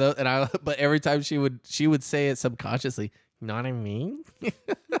 It's one of those. But every time she would say it subconsciously. You know what I mean?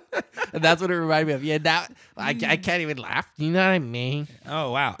 And that's what it reminded me of. Yeah, now I can't even laugh. You know what I mean?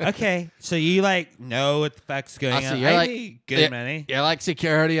 Oh, wow. Okay. So you like know what the fuck's going So on. you're I like need good money. You're like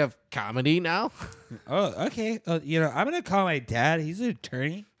security of comedy now? Oh, okay. I'm going to call my dad. He's an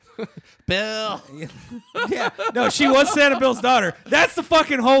attorney. Bill. Yeah. No, she was Santa Bill's daughter. That's the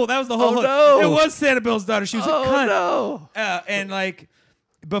fucking whole. That was the whole. Oh, no. It was Santa Bill's daughter. She was a cunt. No. And like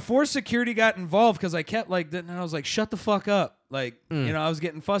before security got involved, because I kept like, and I was like, shut the fuck up. Like, I was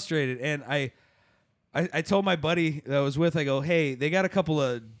getting frustrated. And I told my buddy that I was with, I go, hey, they got a couple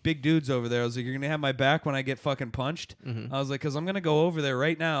of big dudes over there. I was like, you're going to have my back when I get fucking punched? I was like, because I'm going to go over there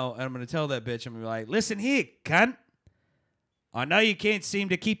right now, and I'm going to tell that bitch, I'm going to be like, listen here, cunt. I know you can't seem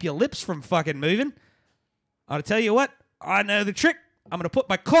to keep your lips from fucking moving. I'll tell you what, I know the trick. I'm going to put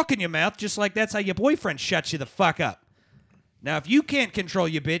my cock in your mouth just like that's how your boyfriend shuts you the fuck up. Now, if you can't control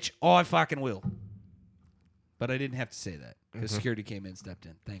your bitch, I fucking will. But I didn't have to say that because security came in, stepped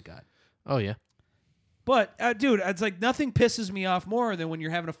in. Thank God. Oh, yeah. But, dude, it's like nothing pisses me off more than when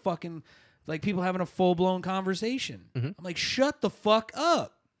you're having a fucking, like, people having a full-blown conversation. I'm like, shut the fuck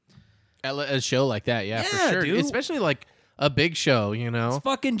up. At a show like that, yeah, for Yeah, sure. dude. Especially like a big show, you know? It's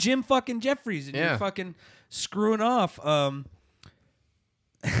fucking Jim fucking Jeffries, and you're fucking screwing off.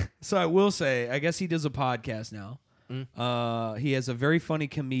 So I will say, I guess he does a podcast now. He has a very funny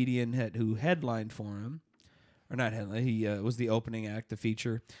comedian who headlined for him. Or not headline. He was the opening act, the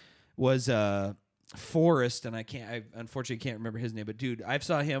feature. Was Forrest, and I unfortunately can't remember his name, but dude, I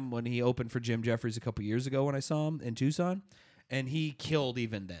saw him when he opened for Jim Jeffries a couple years ago when I saw him in Tucson, and he killed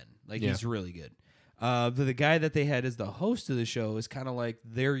even then. Like, he's really good. The guy that they had as the host of the show is kind of like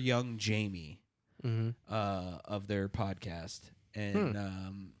their young Jamie of their podcast.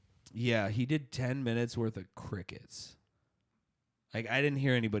 And yeah, he did 10 minutes worth of crickets. Like, I didn't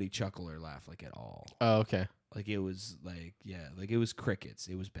hear anybody chuckle or laugh like at all. Oh, okay. Like, it was like, yeah, like it was crickets.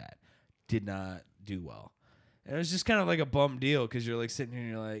 It was bad. Did not do well. And it was just kind of like a bum deal because you're like sitting here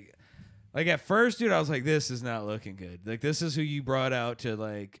and you're like at first, dude, I was like, this is not looking good. Like, this is who you brought out to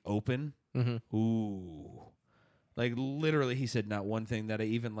like open. Ooh. Like, literally, he said not one thing that I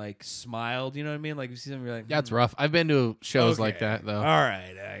even like smiled. You know what I mean? Like, you see something, you're like, That's rough. I've been to shows like that, though. All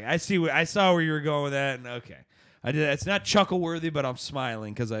right. I saw where you were going with that. And okay. I did. It's not chuckle worthy, but I'm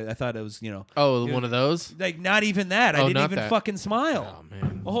smiling because I thought it was, Oh, one of those? like not even that. I Oh, didn't not even that. fucking smile. Oh,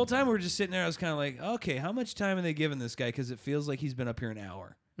 man. The whole time we were just sitting there, I was kind of like, okay, how much time are they giving this guy? Because it feels like he's been up here an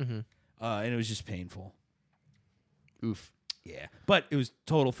hour. And it was just painful. Oof. Yeah. But it was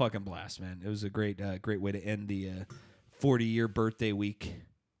total fucking blast, man. It was a great way to end the 40-year birthday week.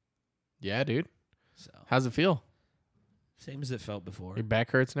 Yeah, dude. So How's it feel? same as it felt before. Your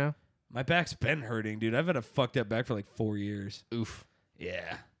back hurts now? My back's been hurting, dude. I've had a fucked up back for like 4 years. Oof.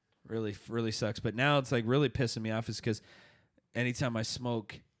 Yeah, really, really sucks. But now it's like really pissing me off is because anytime I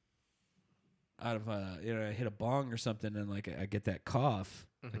smoke out of I hit a bong or something and like I get that cough,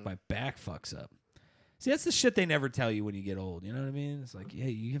 like my back fucks up. See, that's the shit they never tell you when you get old. You know what I mean? It's like, hey,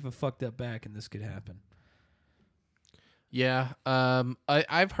 you have a fucked up back and this could happen. Yeah.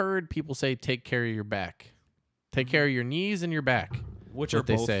 I've heard people say take care of your back. Take care of your knees and your back. Which what are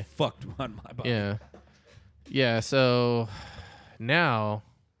they both say. fucked on my body. Yeah. Yeah, so now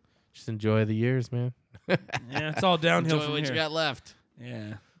just enjoy the years, man. Yeah, it's all downhill Enjoy from what here. you got left.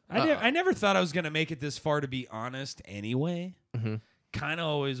 Yeah. I never thought I was going to make it this far, to be honest, anyway. Mm-hmm. Kind of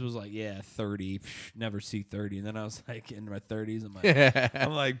always was like, yeah, 30. Never see 30. And then I was like, in my 30s, I'm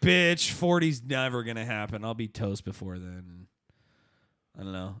like, bitch, 40's never going to happen. I'll be toast before then. I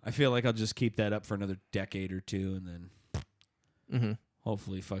don't know. I feel like I'll just keep that up for another decade or two and then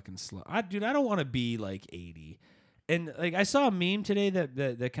hopefully fucking slow. I don't want to be like 80. And like I saw a meme today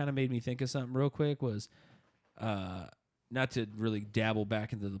that kind of made me think of something real quick was not to really dabble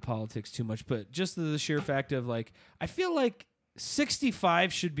back into the politics too much, but just the sheer fact of like, I feel like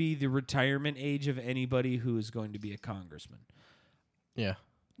 65 should be the retirement age of anybody who is going to be a congressman. Yeah.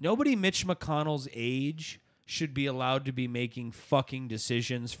 Nobody Mitch McConnell's age should be allowed to be making fucking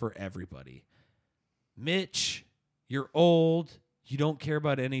decisions for everybody. Mitch, you're old. You don't care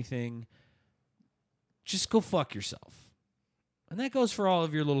about anything. Just go fuck yourself. And that goes for all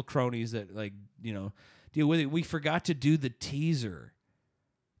of your little cronies that, like, deal with it. We forgot to do the teaser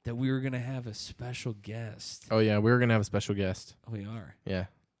that we were going to have a special guest. Oh, yeah, we were going to have a special guest. We are. Yeah.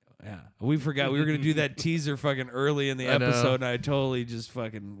 Yeah. We forgot we were going to do that teaser fucking early in the I know. episode, and I totally just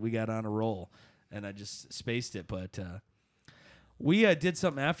we got on a roll, and I just spaced it. But we did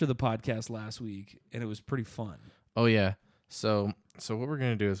something after the podcast last week, and it was pretty fun. Oh, yeah. So what we're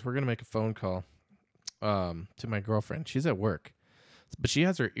going to do is we're going to make a phone call to my girlfriend. She's at work, but she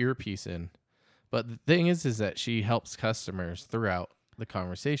has her earpiece in. But the thing is that she helps customers throughout the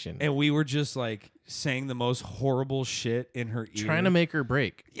conversation. And we were just like saying the most horrible shit in her ear. Trying to make her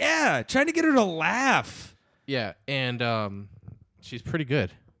break. Yeah, trying to get her to laugh. Yeah, and she's pretty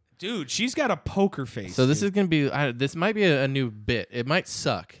good. Dude, she's got a poker face. So this is going to be, this might be a new bit. It might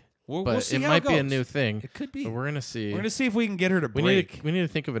suck, we'll but see it how might be a goes. new thing. It could be. But we're going to see. We're going to see if we can get her to we break. need to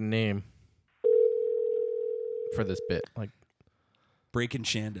think of a name for this bit. Like Breaking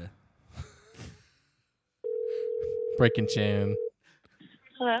Shanda. Breaking Chan.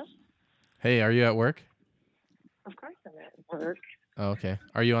 Hello? Hey, are you at work? Of course I'm at work. Oh, okay.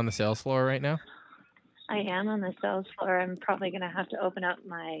 Are you on the sales floor right now? I am on the sales floor. I'm probably going to have to open up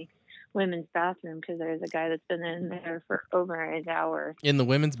my women's bathroom because there's a guy that's been in there for over an hour. In the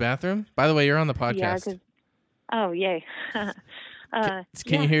women's bathroom? By the way, you're on the podcast. Yeah, 'cause oh, yay.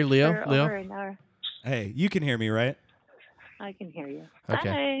 Can you hear Leo? For Leo? over an hour. Hey, you can hear me, right? I can hear you. Okay.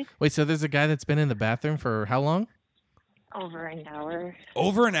 Hi. Wait, so there's a guy that's been in the bathroom for how long? Over an hour.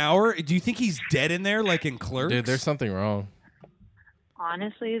 Over an hour? Do you think he's dead in there like in Clerks? Dude, there's something wrong.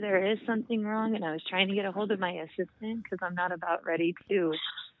 Honestly, there is something wrong, and I was trying to get a hold of my assistant because I'm not about ready to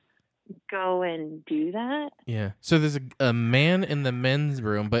go and do that. Yeah. So there's a man in the men's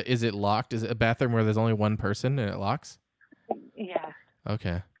room, but is it locked? Is it a bathroom where there's only one person and it locks? Yeah.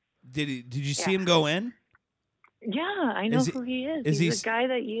 Okay. Did you see him go in? Yeah, I know who he is. He's the guy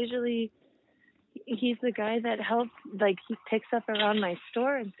that usually... He's the guy that helps, like, he picks up around my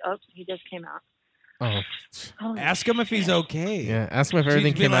store. And he just came out. Oh. Ask him if he's okay. Yeah, ask him if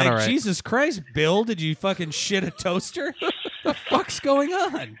everything Be came like, out all right. Jesus Christ, Bill, did you fucking shit a toaster? The fuck's going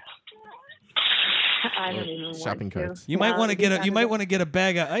on? I don't even Shopping want carts. to. You might No, want to get he's you out might of want to get a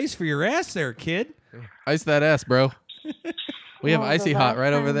bag of ice for your ass there, kid. Ice that ass, bro. We have Well, Icy the Hot last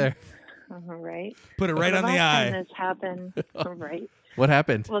right over time- there. Right. Put it right on the last eye. time this happened, right. What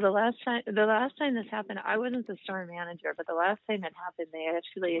happened? Well, the last time this happened, I wasn't the store manager, but the last time it happened, they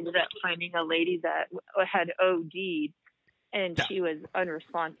actually ended up finding a lady that had OD'd, and she was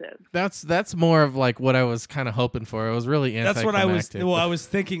unresponsive. That's more of like what I was kind of hoping for. It was really That's what I was. anticlimactic. Well, I was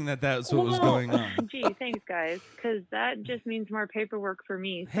thinking that's what was going on. Gee, thanks, guys, because that just means more paperwork for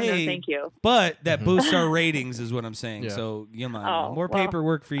me. So Hey, no, thank you. But that boosts our ratings, is what I'm saying. Yeah. So Oh, more well,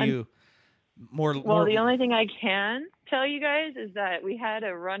 paperwork for you. More. Well, the only thing I can tell you guys is that we had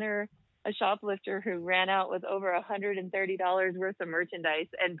a shoplifter who ran out with over $130 worth of merchandise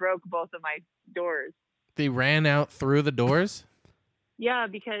and broke both of my doors. They ran out through the doors. Yeah,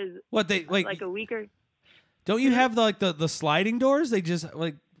 because what they like a week or don't you have the sliding doors? They just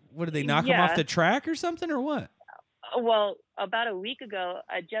what did they knock them off Yeah. the track or something or what? well, about a week ago,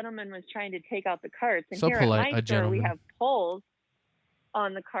 a gentleman was trying to take out the carts, and So here polite, at my a store we gentleman. have poles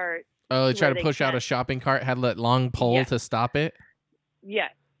on the cart Oh, they tried where to they push out a can't- shopping cart, had that long pole Yeah. to stop it. Yeah.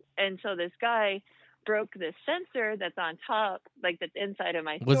 And so this guy broke the sensor that's on top, like that's inside of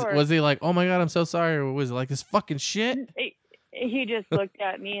my store. Was he like, oh my God, I'm so sorry? Or was it like this fucking shit? He just looked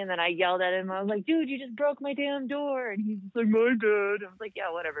at me, and then I yelled at him. I was like, dude, you just broke my damn door. And he's just like, my bad. I was like,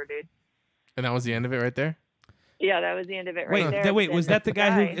 yeah, whatever, dude. And that was the end of it right there? Yeah, that was the end of it right there. Wait, But was then that the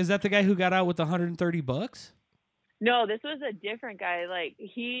guy who is that the guy who got out with $130? No, this was a different guy. Like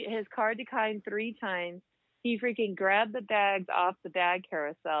his car declined 3 times. He freaking grabbed the bags off the bag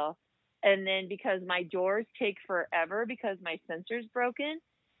carousel, and then because my doors take forever because my sensor's broken,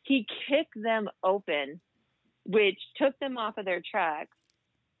 he kicked them open, which took them off of their tracks.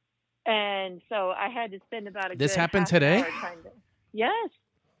 And so I had to spend about a This good happened half an today? hour trying to. Yes.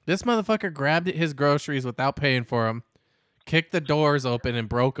 This motherfucker grabbed his groceries without paying for them, kicked the doors open and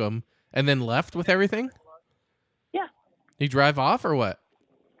broke them, and then left with everything? Yeah. He drive off or what?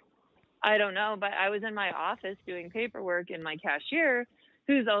 I don't know, but I was in my office doing paperwork, and my cashier,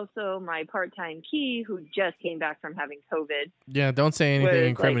 who's also my part-time key, who just came back from having COVID. Yeah, don't say anything Was, like-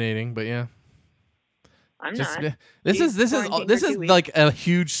 incriminating, but yeah. I'm Just, not. this He's is quarantined this for is 2 weeks. like a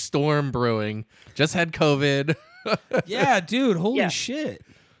huge storm brewing. Just had COVID. Yeah, dude. Holy Yeah. shit.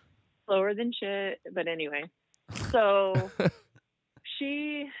 Slower than shit, but anyway. So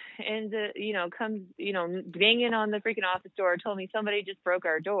she ends up, comes, banging on the freaking office door, told me somebody just broke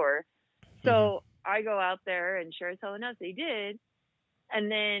our door. So I go out there, and sure as hell enough, they did.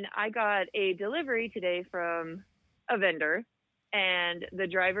 And then I got a delivery today from a vendor, and the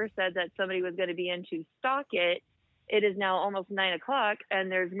driver said that somebody was going to be in to stock it. It is now almost 9 o'clock,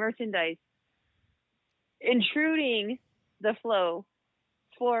 and there's merchandise intruding the flow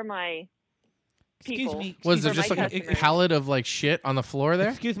for my people. Excuse me. Was there For just my like a customers. pallet of like shit on the floor there?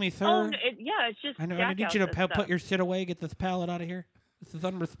 Excuse me, sir. Oh, yeah, it's just. I know. I Jack need out you to this put stuff. your shit away. Get this pallet out of here. This is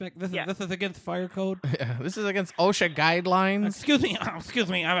unrespect. This Yeah. is against fire code. Yeah, this is against OSHA guidelines. Excuse me. Excuse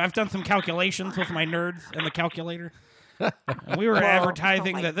me. I've done some calculations with my nerds and the calculator. And we were Well,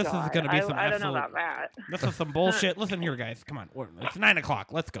 advertising oh my that this God. is going to be some I don't know absolute. about that. This is some bullshit. Listen here, guys. Come on. It's 9 o'clock.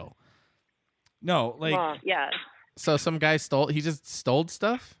 Let's go. No, like Well, yeah. So some guy he just stole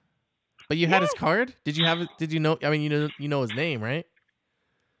stuff? But you had his card? Did you have it? Did you know? I mean, you know his name, right?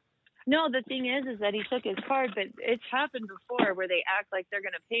 No, the thing is that he took his card, but it's happened before where they act like they're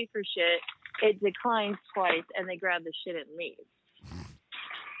going to pay for shit. It declines twice, and they grab the shit and leave.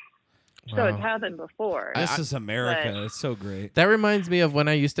 So Wow. it's happened before. this is America. but- It's so great. That reminds me of when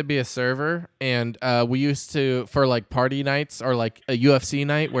I used to be a server, and we used to, for like party nights or like a UFC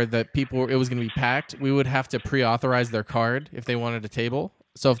night where the people, it was going to be packed, we would have to pre-authorize their card if they wanted a table.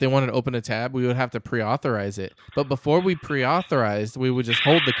 So if they wanted to open a tab, we would have to pre-authorize it. But before we pre-authorized, we would just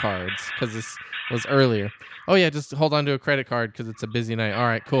hold the cards because this was earlier. Oh yeah, just hold on to a credit card because it's a busy night. All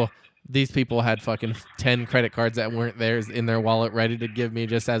right, cool. These people had fucking 10 credit cards that weren't theirs in their wallet ready to give me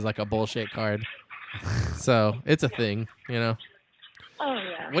just as like a bullshit card. So it's a thing, you know. Oh,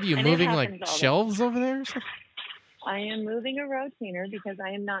 yeah. What are you And it moving, like happens all the- shelves over there or something? I am moving a rotainer because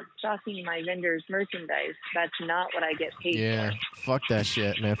I am not stocking my vendors' merchandise. That's not what I get paid Yeah, fuck that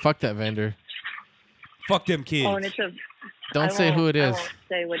shit, man. Fuck that vendor. Fuck them kids. for. Oh, and it's a. Don't I say who won't- it I is. won't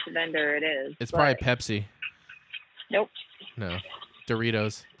say which vendor it is. It's but- probably Pepsi. Nope. No,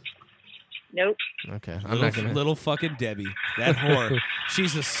 Doritos. Nope. Okay, I'm little, not gonna. little fucking Debbie. That whore.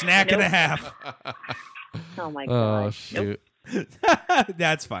 She's a snack and a Nope. half. Oh my Oh god. shoot.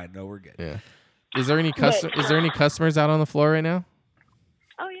 That's fine. No, we're good. Yeah. Is there any customers out on the floor right now?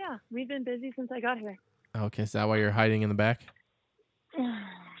 Oh yeah, we've been busy since I got here. Okay, is that why you're hiding in the back?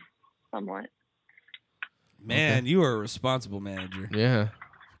 Somewhat. Man, you are a responsible manager. Yeah.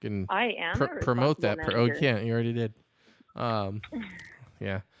 Fucking I am. a promote that. responsible Oh, you manager. can't. You already did.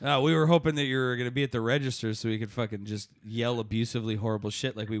 Yeah. We were hoping that you were going to be at the register so we could fucking just yell abusively horrible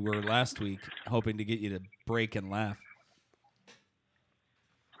shit like we were last week, hoping to get you to break and laugh.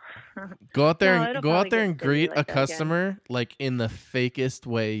 Go out there No, and it'll go out probably there get and busy greet like a that again. customer like in the fakest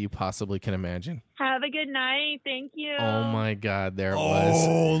way you possibly can imagine. Have a good night. Thank you. Oh my god, there it was.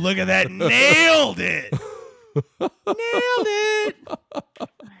 Oh, look at that. Nailed it. Nailed it.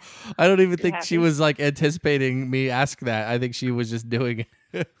 I don't even You think she happy? was like anticipating me ask that. I think she was just doing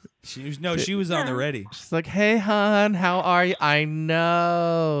it. She was on the ready. She's like, "Hey, hon, how are you?" I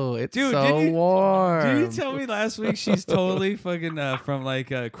know it's Dude, so didn't you- warm. Did you tell me last week she's totally fucking from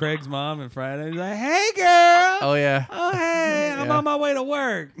like Craig's mom and Friday? She's like, hey, girl. Oh yeah. Oh, hey, I'm Yeah. on my way to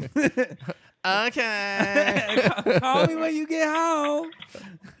work. Okay. Call me when you get home.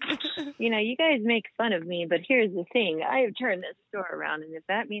 You know, you guys make fun of me, but here's the thing. I have turned this store around, and if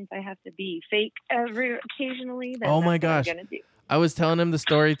that means I have to be fake occasionally, then Oh my that's what I'm gosh. gonna do. I was telling him the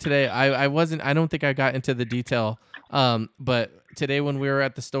story today. I don't think I got into the detail. But today when we were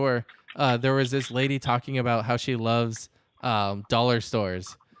at the store, there was this lady talking about how she loves dollar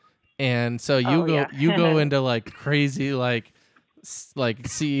stores. And so you go into like crazy like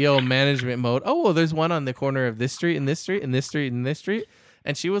CEO management mode. Oh, well, there's one on the corner of this street and this street and this street and this street.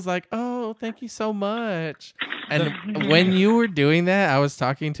 And she was like, "Oh, thank you so much." And when you were doing that, I was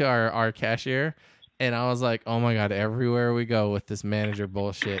talking to our cashier, and I was like, "Oh my God, everywhere we go with this manager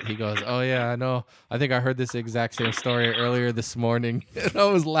bullshit." He goes, "Oh yeah, I know. I think I heard this exact same story earlier this morning." And I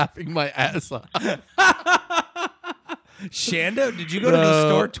was laughing my ass off. Shando, did you go to the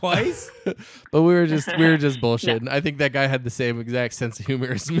store twice? But we were just bullshitting. I think that guy had the same exact sense of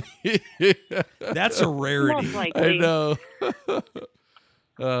humor as me. That's a rarity. Most likely. I know.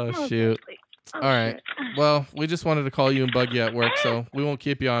 Oh, Most shoot. likely. All right. Well, we just wanted to call you and bug you at work, so we won't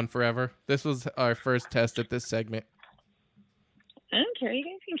keep you on forever. This was our first test at this segment. Okay, you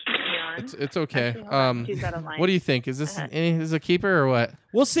guys can keep me on. It's okay. Actually, hold on, she's out of line. What do you think? Is this is a keeper or what?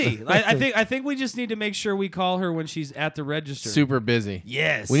 We'll see. I think we just need to make sure we call her when she's at the register. Super busy.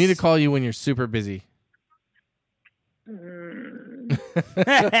 Yes. We need to call you when you're super busy.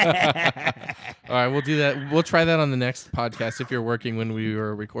 All right, we'll do that. We'll try that on the next podcast if you're working when we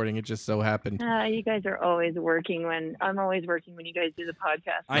were recording. It just so happened. You guys are always working when I'm always working when you guys do the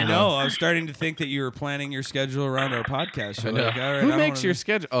podcast. I know. I was starting to think that you were planning your schedule around our podcast. I know. Like, all right, Who makes your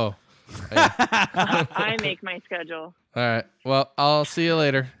schedule? Oh. I make my schedule. All right. Well, I'll see you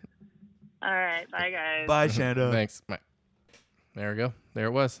later. All right. Bye, guys. Bye, Shando. Thanks. Bye. There we go. There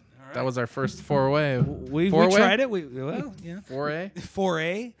it was. That was our first four-way. We Four-way? tried it. Well, yeah. 4A?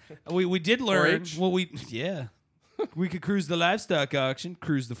 4A. We did learn. 4-H? Well, we could cruise the livestock auction,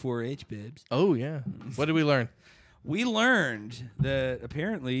 cruise the 4-H bibs. Oh, yeah. What did we learn? We learned that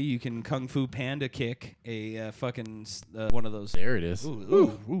apparently you can Kung Fu Panda kick a fucking one of those. There it is.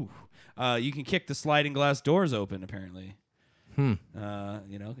 Ooh. You can kick the sliding glass doors open, apparently. And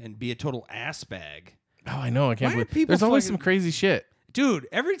be a total ass bag. Oh, I know. I can't Why are believe. people There's always fucking- some crazy shit. Dude,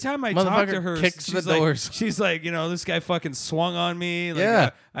 every time I talk to Motherfucker her, kicks she's the like, doors. She's like, this guy fucking swung on me. Like, Yeah.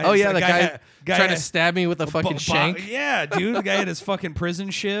 The guy trying to had- stab me with a fucking shank. Yeah, dude. The guy had his fucking prison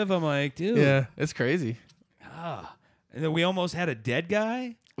shiv. I'm like, dude. Yeah, it's crazy. And then we almost had a dead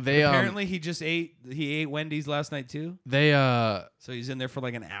guy. They Apparently, he ate Wendy's last night too. They So he's in there for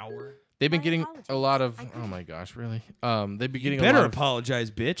like an hour. they've been getting a lot of. Oh my gosh, really? They've been getting Better a lot of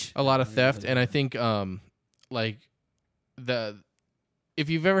apologize, bitch. a lot of theft, and I think if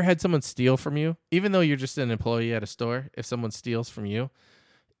you've ever had someone steal from you, even though you're just an employee at a store, if someone steals from you,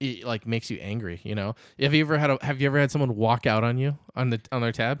 it like makes you angry. Have you ever had someone walk out on you on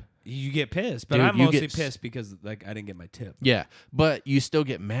their tab? You get pissed, but Dude, I'm you mostly get pissed because like I didn't get my tip. Yeah, but you still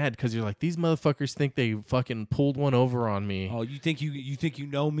get mad because you're like, these motherfuckers think they fucking pulled one over on me. Oh, you think you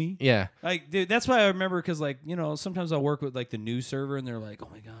know me? Yeah. Like, dude, that's why I remember because like sometimes I'll work with like the news server and they're like, oh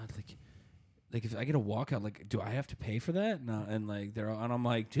my god, like if I get a walkout, like do I have to pay for that? No, and like and I'm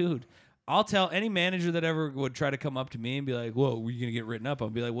like, dude. I'll tell any manager that ever would try to come up to me and be like, whoa, were you going to get written up? I'll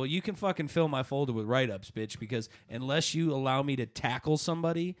be like, well, you can fucking fill my folder with write-ups, bitch, because unless you allow me to tackle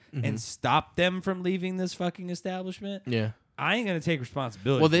somebody and stop them from leaving this fucking establishment, Yeah. I ain't going to take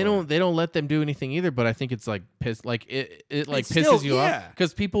responsibility. Well, they for don't let them do anything either, but I think it's like piss like it like It's pisses still- you yeah. off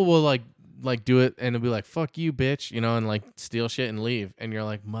cuz people will like do it and it'll be like, fuck you, bitch, and like steal shit and leave, and you're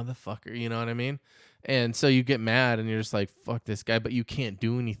like, motherfucker, you know what I mean? And so you get mad and you're just like, fuck this guy, but you can't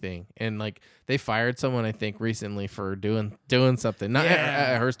do anything. And like they fired someone, I think, recently for doing something. Not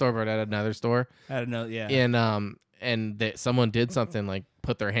at her store, but at another store. I don't know, yeah. And someone did something, like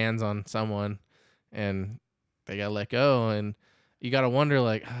put their hands on someone and they got let go. And you got to wonder,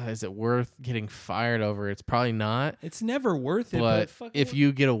 like, is it worth getting fired over? It's probably not. It's never worth it. But fuck if it.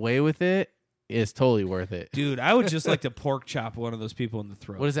 you get away with it, it's totally worth it. Dude, I would just like to pork chop one of those people in the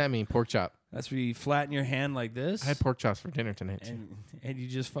throat. What does that mean, pork chop? That's where you flatten your hand like this. I had pork chops for dinner tonight, too. and you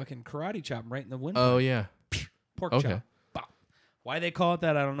just fucking karate chop 'em right in the window. Oh, yeah. Pork Okay. chop. Bop. Why they call it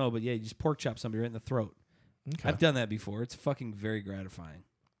that, I don't know. But yeah, you just pork chop somebody right in the throat. Okay. I've done that before. It's fucking very gratifying.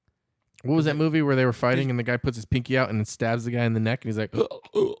 What was that movie where they were fighting and the guy puts his pinky out and then stabs the guy in the neck and he's like,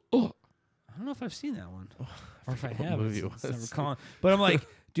 oh. I don't know if I've seen that one. Or if I have. movie It's was. never calling. But I'm like,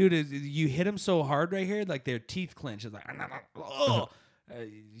 dude, you hit them so hard right here, like their teeth clench. It's like, oh.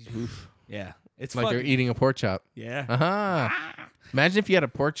 Yeah. It's like fucking, they're eating a pork chop. Yeah. Uh-huh. Imagine if you had a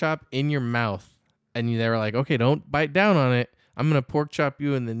pork chop in your mouth and they were like, okay, don't bite down on it. I'm going to pork chop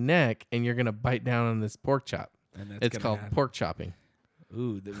you in the neck and you're going to bite down on this pork chop. And that's It's gonna called happen. pork chopping.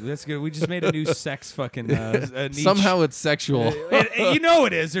 Ooh, that's good. We just made a new sex fucking niche. Somehow it's sexual. You know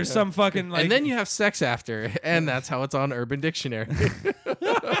it is. There's some fucking like. And then you have sex after, and that's how it's on Urban Dictionary.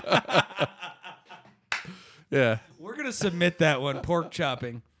 Yeah. We're gonna submit that one. Pork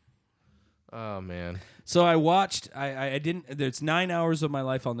chopping. Oh man. So I watched. I didn't. There's 9 hours of my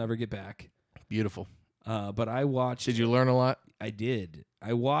life I'll never get back. Beautiful. But I watched. Did you learn a lot? I did.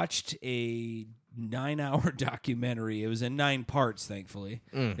 I watched a 9-hour documentary. It was in 9 parts, thankfully.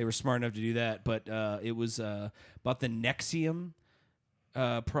 They were smart enough to do that. But it was about the NXIVM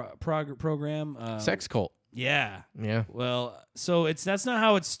program. Sex cult. Yeah. Yeah. Well, so that's not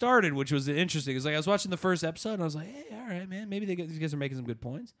how it started, which was interesting. It's like I was watching the first episode, and I was like, hey, all right, man. Maybe these guys are making some good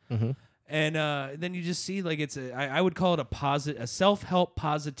points. Mm-hmm. And then you just see, like, I would call it a self-help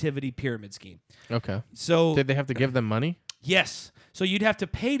positivity pyramid scheme. Okay. So Did they have to give them money? yes. So you'd have to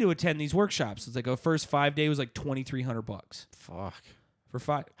pay to attend these workshops. It's like a first 5 day was like $2,300 Fuck. for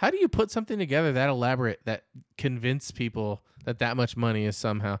 5. How do you put something together that elaborate that convince people that much money is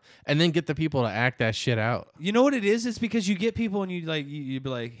somehow, and then get the people to act that shit out? You know what it is? It's because you get people and you'd be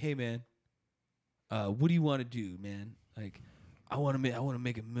like, hey man, what do you want to do, man? Like, I want to make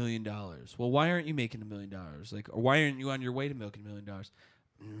 $1 million. Well, why aren't you making $1 million? Like, or why aren't you on your way to making $1 million?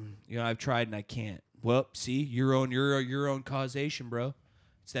 You know, I've tried and I can't. Well, see, your own causation, bro.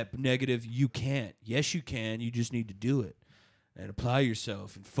 It's that negative. You can't. Yes, you can. You just need to do it and apply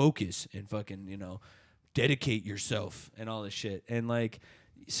yourself and focus and fucking, dedicate yourself and all this shit. And like,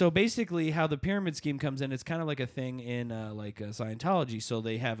 so basically how the pyramid scheme comes in, it's kind of like a thing in Scientology. So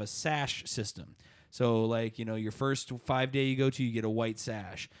they have a sash system. So like, your first 5 day you go to, you get a white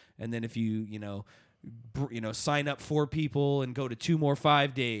sash. And then if you, sign up 4 people and go to 2 more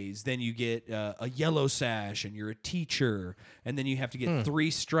 5 days, then you get a yellow sash and you're a teacher. And then you have to get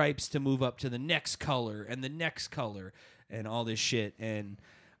 3 stripes to move up to the next color and the next color and all this shit. And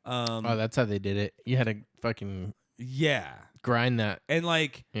Oh, that's how they did it. You had to fucking grind that. And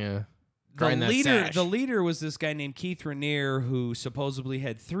like grind that sash. The leader was this guy named Keith Raniere, who supposedly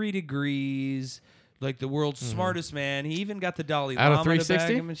had 3 degrees, like the world's smartest man. He even got the Dalai Out of Lama to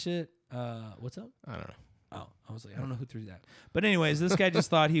 360? bag him and shit. What's up? I don't know. Oh, I was like, I don't know who threw that. But anyways, this guy just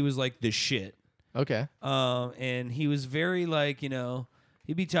thought he was like the shit. Okay. And he was very like, he'd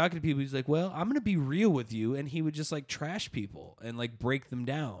be talking to people. He's like, well, I'm going to be real with you. And he would just like trash people and like break them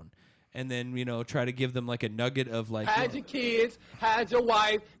down. And then, try to give them like a nugget of like. Had your kids, had your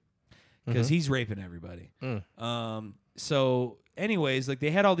wife. Because he's raping everybody. So anyways, like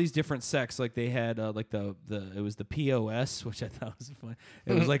they had all these different sects. Like they had it was the POS, which I thought was funny.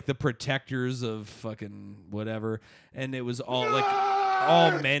 It was like the protectors of fucking whatever. And it was all like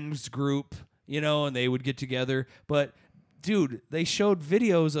all men's group, and they would get together. But dude, they showed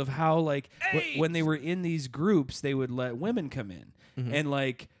videos of how like when they were in these groups, they would let women come in and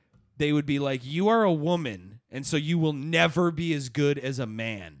like they would be like, you are a woman, and so you will never be as good as a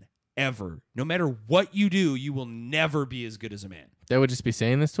man ever. No matter what you do, you will never be as good as a man. They would just be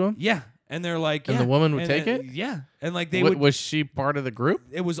saying this to him? Yeah. And they're like, and the woman would take it? Yeah. And like they Was she part of the group?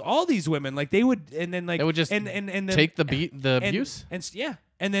 It was all these women. Like they would, and then like they would just and take the abuse? And yeah.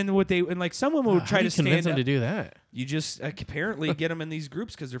 And then like some women would How try do to you stand convince them up. to do that? You just apparently get them in these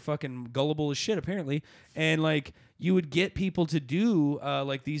groups because they're fucking gullible as shit, apparently. And like you would get people to do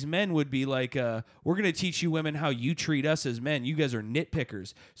like these men would be like, we're gonna teach you women how you treat us as men. You guys are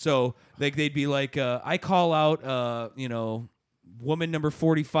nitpickers. So like they'd be like, I call out woman number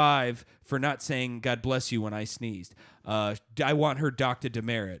 45 for not saying God bless you when I sneezed. I want her docked a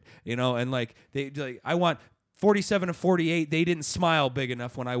demerit, and like I want 47 to 48, they didn't smile big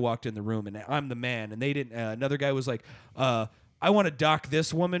enough when I walked in the room, and I'm the man. And they didn't. Another guy was like, I want to dock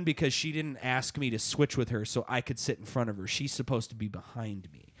this woman because she didn't ask me to switch with her so I could sit in front of her. She's supposed to be behind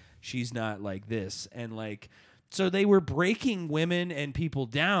me. She's not like this. And like, so they were breaking women and people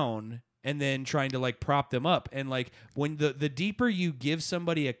down and then trying to like prop them up. And like when the deeper you give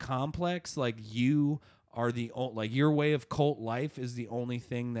somebody a complex, like you are like your way of cult life is the only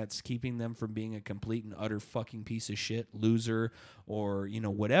thing that's keeping them from being a complete and utter fucking piece of shit, loser, or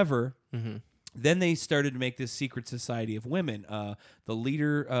whatever. Then they started to make this secret society of women. The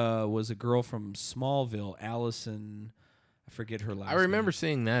leader was a girl from Smallville, Allison. I forget her last name. I remember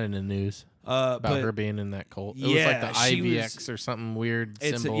seeing that in the news about her being in that cult. It was like the IVX or something weird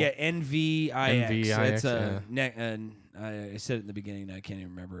symbol. NVIX. NVIX, I said it in the beginning, and I can't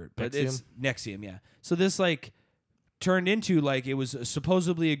even remember it. But NXIVM? it's NXIVM, yeah. So this like turned into like it was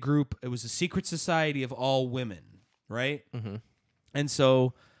supposedly a group. It was a secret society of all women, right? And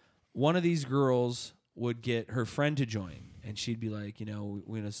so one of these girls would get her friend to join, And she'd be like,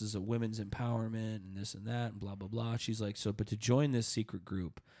 this is a women's empowerment and this and that and blah, blah, blah. She's like, but to join this secret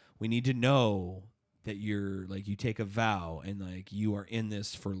group, we need to know that you're like, you take a vow and like you are in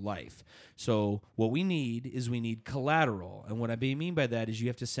this for life. So what we need collateral. And what I mean by that is you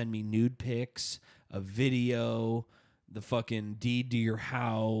have to send me nude pics, a video, the fucking deed to your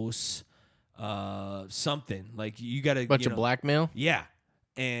house, something. Like you got to... Bunch of blackmail? Yeah.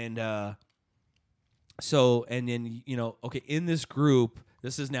 And... So, and then, okay, in this group,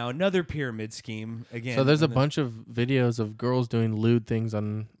 this is now another pyramid scheme again. So there's a bunch of videos of girls doing lewd things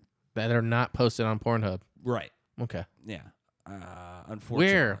that are not posted on Pornhub. Right. Okay. Yeah.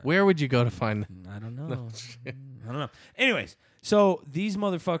 Unfortunately. Where would you go to find? I don't know. I don't know. Anyways, so these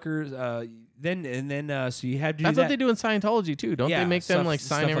motherfuckers, so you had to do That's that. what they do in Scientology too. Don't they make them like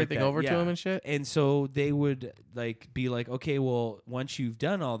sign everything like over to them and shit? And so they would like be like, okay, well, once you've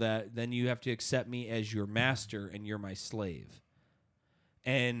done all that, then you have to accept me as your master and you're my slave.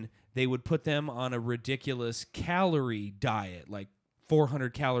 And they would put them on a ridiculous calorie diet, like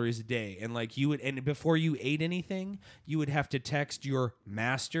 400 calories a day. And like and before you ate anything, you would have to text your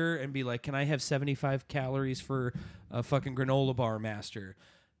master and be like, can I have 75 calories for a fucking granola bar, master?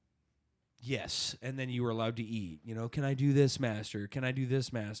 Yes. And then you were allowed to eat. Can I do this, master? Can I do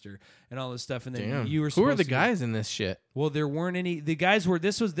this, master? And all this stuff. And then Damn. you were Who are supposed the to- guys in this shit? Well, there weren't any. The guys were.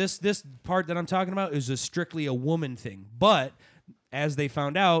 This part that I'm talking about is strictly a woman thing. But as they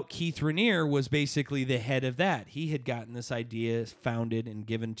found out, Keith Raniere was basically the head of that. He had gotten this idea founded and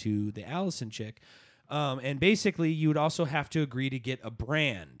given to the Allison chick. And basically, you would also have to agree to get a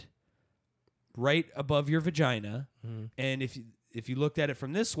brand right above your vagina. And if you looked at it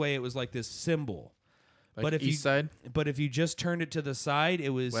from this way, it was like this symbol. Like but if East Side? But if you just turned it to the side,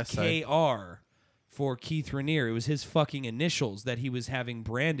 it was West Side. KR for Keith Raniere. It was his fucking initials that he was having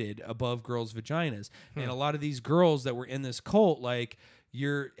branded above girls' vaginas. And a lot of these girls that were in this cult, like,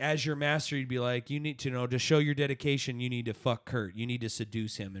 as your master, you'd be like, you need to to show your dedication, you need to fuck Kurt. You need to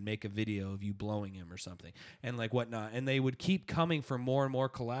seduce him and make a video of you blowing him or something. And like whatnot. And they would keep coming for more and more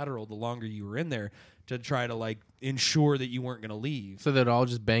collateral the longer you were in there to try to like ensure that you weren't going to leave. So they'd all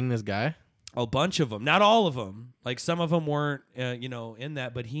just bang this guy? A bunch of them, not all of them. Like some of them weren't, in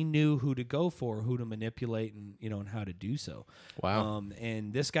that, but he knew who to go for, who to manipulate, and and how to do so. Wow.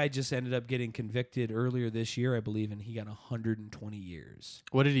 And this guy just ended up getting convicted earlier this year, I believe, and he got 120 years.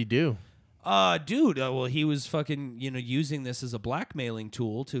 What did he do? Dude, well, he was fucking, using this as a blackmailing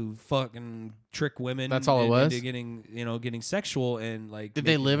tool to fucking trick women. That's all it was? Into getting sexual and like. Did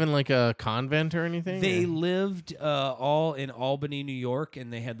they live in like a convent or anything? They lived all in Albany, New York,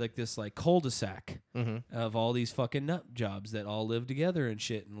 and they had like this like cul-de-sac of all these fucking nut jobs that all lived together and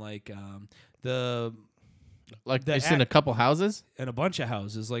shit, and like it's in a couple houses? and a bunch of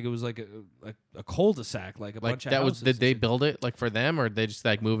houses. Like it was like a cul-de-sac, like a bunch of houses. Did they build it like for them, or did they just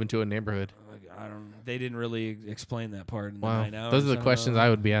like move into a neighborhood? I don't. They didn't really explain that part in the Wow. 9 hours. Those are the I don't questions know. I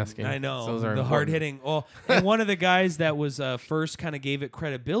would be asking. I know. Those are the important. hard-hitting. Well, and one of the guys that was first kind of gave it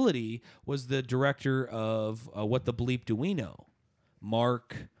credibility was the director of What the Bleep Do We Know?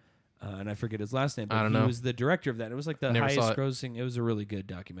 Mark, and I forget his last name, but I don't he know. was the director of that. It was like the Never saw highest it. grossing. It was a really good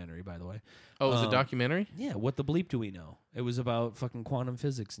documentary, by the way. Oh, it was a documentary? Yeah, What the Bleep Do We Know? It was about fucking quantum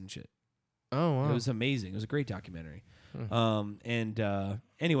physics and shit. Oh, wow. It was amazing. It was a great documentary. Hmm.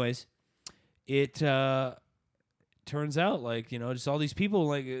 Anyways, it turns out like just all these people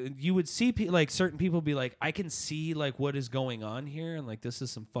like you would see like certain people be like, I can see like what is going on here, and like this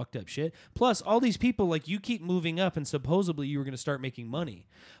is some fucked up shit. Plus all these people, like, you keep moving up and supposedly you were going to start making money,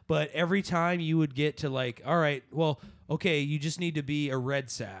 but every time you would get to like, all right, well, okay, you just need to be a red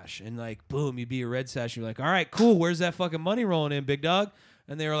sash, and like boom, you be a red sash, you're like, all right, cool, where's that fucking money rolling in, big dog?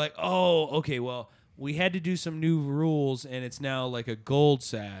 And they were like, oh, okay, well, we had to do some new rules, and it's now like a gold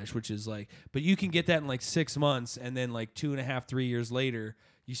sash, which is like, but you can get that in like 6 months, and then like 2.5, 3 years later,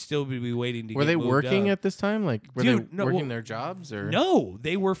 you still be waiting to Were get they moved working up. at this time? Like, were Dude, they no, working well, their jobs? Or No,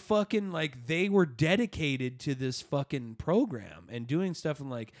 they were fucking like, they were dedicated to this fucking program and doing stuff, and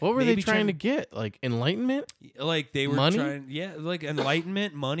like, what were they maybe trying to get? Like enlightenment? Like they were Money? trying, yeah, like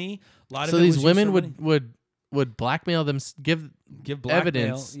enlightenment, money. A lot So of it these was women just money. would blackmail them, give blackmail,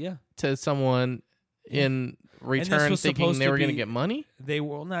 evidence yeah. to someone in return, was thinking supposed they to were going to be- get money. They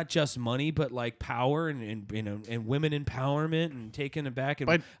were not just money, but like power and women empowerment and taking it back. And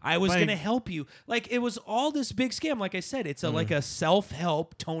By- I was by- going to help you. Like it was all this big scam. Like I said, it's like a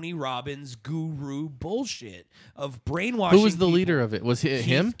self-help Tony Robbins guru bullshit of brainwashing. Who was the people. leader of it? Was it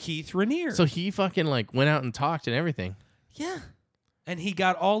him? Keith Raniere. So he fucking like went out and talked and everything. yeah, and he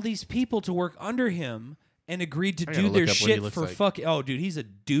got all these people to work under him and agreed to I gotta do their look up what he shit looks for like. fucking. Oh, dude, he's a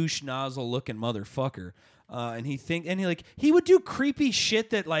douche nozzle looking motherfucker. and he would do creepy shit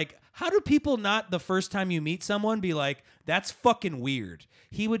that like, how do people not the first time you meet someone be like, that's fucking weird?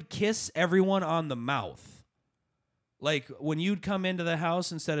 He would kiss everyone on the mouth. Like when you'd come into the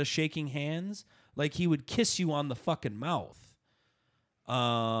house, instead of shaking hands, like he would kiss you on the fucking mouth.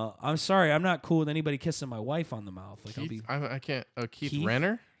 I'm sorry, I'm not cool with anybody kissing my wife on the mouth. Like Keith, I can't. Keith Keith?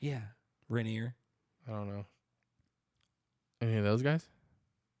 Renner? Yeah, Rainier. I don't know. Any of those guys?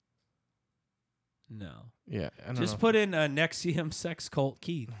 No. Yeah, I don't Just know. put in Nexium Sex Cult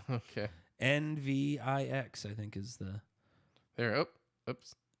Keith. Okay. NVIX, I think is the. There. Oh,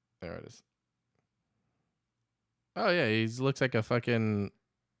 oops. There it is. Oh yeah, he looks like a fucking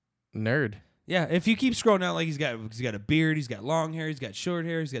nerd. Yeah, if you keep scrolling down, like he's got a beard, he's got long hair, he's got short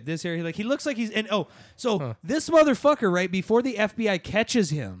hair, he's got this hair. He looks like he's this motherfucker, right before the FBI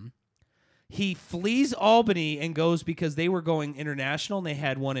catches him, he flees Albany and goes because they were going international and they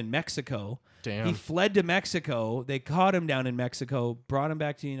had one in Mexico. Damn. He fled to Mexico. They caught him down in Mexico, brought him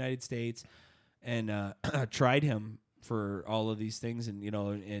back to the United States, and tried him for all of these things,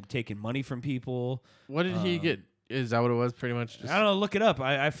 and taking money from people. What did he get? Is that what it was? Pretty much. I don't know. Look it up.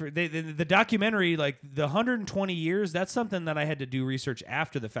 The documentary, like the 120 years. That's something that I had to do research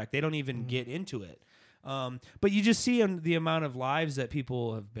after the fact. They don't even get into it. But you just see the amount of lives that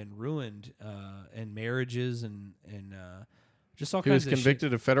people have been ruined, and marriages, and just all He kinds was of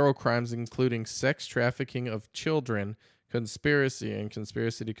convicted of federal crimes, including sex trafficking of children, conspiracy, and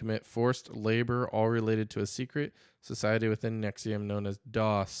conspiracy to commit forced labor, all related to a secret society within Nexium known as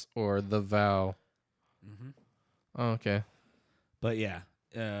DOS, or the Vow. Mm-hmm. Oh, okay. But yeah.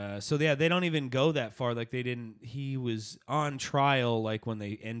 They don't even go that far. Like they didn't. He was on trial, like when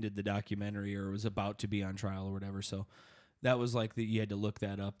they ended the documentary, or was about to be on trial, or whatever. So that was like you had to look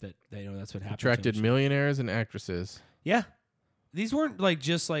that up. That that's what happened. Attracted millionaires and actresses. Yeah, these weren't like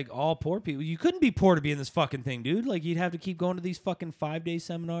just like all poor people. You couldn't be poor to be in this fucking thing, dude. Like you'd have to keep going to these fucking 5-day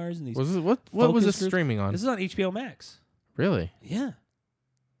seminars and these. What was this focus groups. streaming on? This is on HBO Max. Really? Yeah.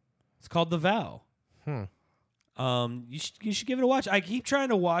 It's called The Vow. You should give it a watch. I keep trying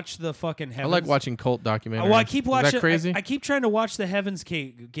to watch the fucking Heavens. I like watching cult documentaries. Well, I keep watching. Is that crazy? I keep trying to watch the Heaven's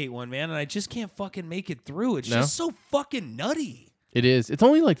Gate one, man, and I just can't fucking make it through. It's just so fucking nutty. It is. It's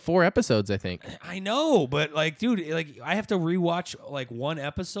only like 4 episodes, I think. I know, but like, dude, like I have to rewatch like one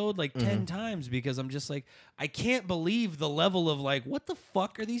episode like 10 times because I'm just like, I can't believe the level of like, what the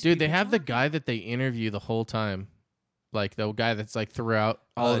fuck are these? Dude, they people have the talking? guy that they interview the whole time, like the guy that's like throughout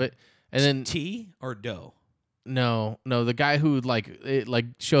all of it, and then T or Doe. No, the guy who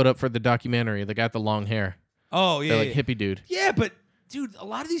showed up for the documentary, the guy with the long hair. Oh yeah, the hippie dude. Yeah, but dude, a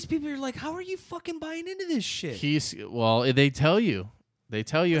lot of these people are like, how are you fucking buying into this shit? They tell you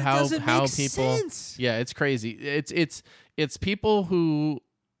how people. Sense. Yeah, it's crazy. It's people who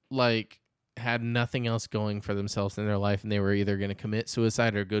like had nothing else going for themselves in their life, and they were either going to commit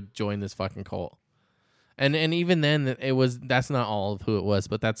suicide or go join this fucking cult. And even then, that's not all of who it was,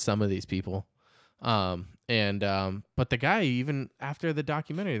 but that's some of these people. But the guy, even after the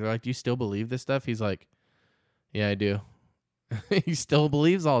documentary, they're like, "Do you still believe this stuff?" He's like, "Yeah, I do." He still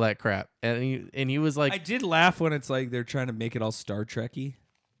believes all that crap, and he was like, I did laugh when it's like they're trying to make it all Star Trek-y.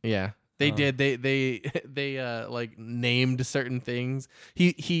 Yeah, they did. They like named certain things.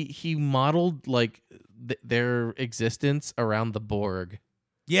 He modeled like their existence around the Borg.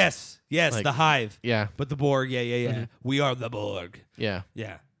 Yes, Like, the Hive. Yeah, but the Borg. Yeah. Mhm. We are the Borg. Yeah.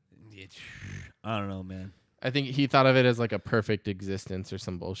 I don't know, man. I think he thought of it as like a perfect existence or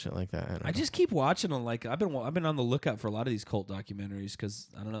some bullshit like that. I just keep watching them. Like I've been on the lookout for a lot of these cult documentaries because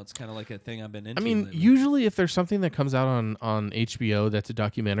I don't know. It's kind of like a thing I've been into. I mean, lately. usually if there's something that comes out on HBO that's a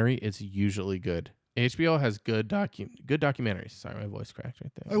documentary, it's usually good. HBO has good documentaries. Sorry, my voice cracked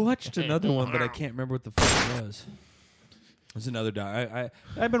right there. I watched another one, but I can't remember what the fuck it was. There's another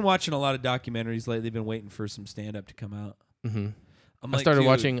I've been watching a lot of documentaries lately. Been waiting for some stand up to come out. Mm-hmm. I started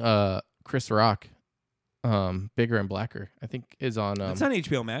watching Chris Rock. Bigger and Blacker, I think, is on. It's on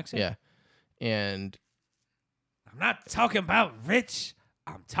HBO Max. Yeah, and I'm not talking about rich.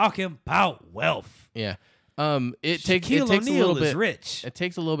 I'm talking about wealth. Yeah. It takes a O'Neal little is bit. rich. It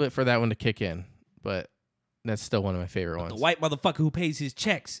takes a little bit for that one to kick in, but that's still one of my favorite ones. The white motherfucker who pays his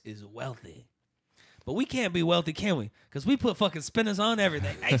checks is wealthy. But we can't be wealthy, can we? Because we put fucking spinners on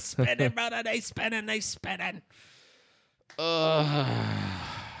everything. They spending, brother. They spending.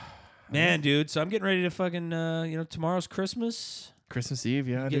 Man, dude. So I'm getting ready to fucking, tomorrow's Christmas. Christmas Eve,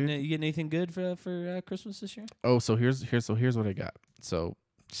 yeah, You dude. getting anything good for Christmas this year? Oh, so here's what I got. So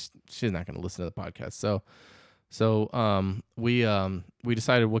she's not going to listen to the podcast. So we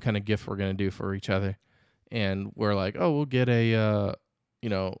decided what kind of gift we're going to do for each other, and we're like, oh, we'll get a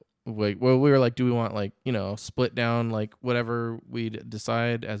we were like, do we want like, split down like whatever we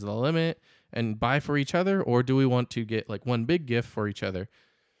decide as the limit and buy for each other, or do we want to get like one big gift for each other?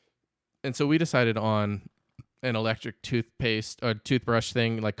 And so we decided on an electric toothpaste or toothbrush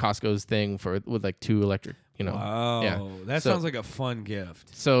thing, like Costco's thing with like 2 electric, Wow. Yeah. That sounds like a fun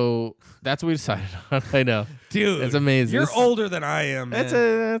gift. So that's what we decided on. I know. Dude. It's amazing. You're older than I am, man.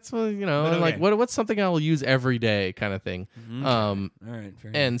 That's what, okay. like what's something I'll use every day kind of thing. Okay. All right.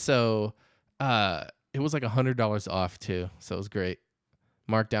 Fair And so it was like $100 off too. So it was great.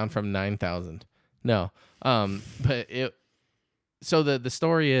 Marked down from 9,000. No. But so the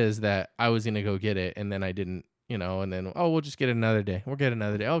story is that I was going to go get it and then I didn't, and then, we'll just get it another day. We'll get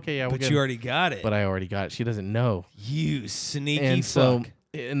another day. Okay, yeah, we'll But you already got it. But I already got it. She doesn't know. You sneaky And fuck.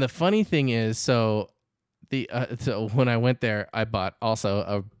 And the funny thing is, so when I went there, I bought also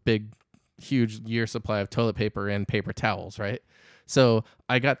a big, huge year supply of toilet paper and paper towels, right? So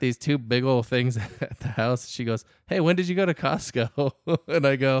I got these 2 big old things at the house. She goes, "Hey, when did you go to Costco?" And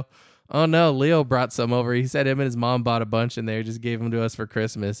I go, "Oh no, Leo brought some over. He said him and his mom bought a bunch and they just gave them to us for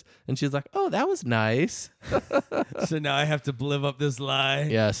Christmas." And she's like, "Oh, that was nice." So now I have to live up this lie.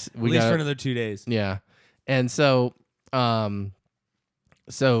 Yes, At least for another 2 days. Yeah, and so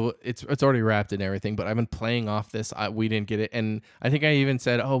it's already wrapped and everything. But I've been playing off this. We didn't get it, and I think I even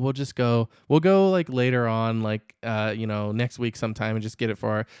said, "Oh, we'll go like later on, like next week sometime, and just get it for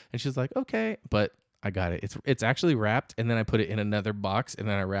her." And she's like, "Okay," but I got it. It's actually wrapped, and then I put it in another box, and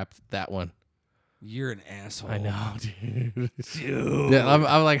then I wrapped that one. You're an asshole. I know, dude. Dude. Yeah,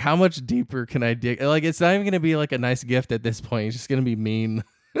 I'm like, how much deeper can I dig? Like, it's not even gonna be like a nice gift at this point. It's just gonna be mean.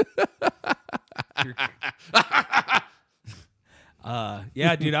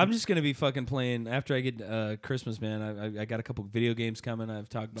 Yeah, dude. I'm just gonna be fucking playing after I get Christmas, man. I got a couple video games coming. I've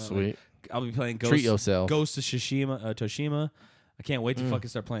talked about. Sweet. Like, I'll be playing Treat yourself. Ghost of Toshima. I can't wait to fucking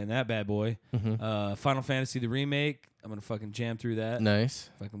start playing that bad boy. Final Fantasy the remake. I'm gonna fucking jam through that. Nice.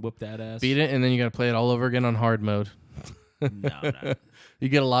 Fucking whoop that ass. Beat it, and then you gotta play it all over again on hard mode. No. You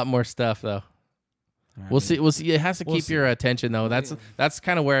get a lot more stuff though. We'll see. It has to keep your attention though. That's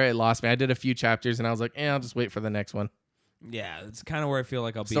kind of where it lost me. I did a few chapters, and I was like, I'll just wait for the next one. Yeah, it's kind of where I feel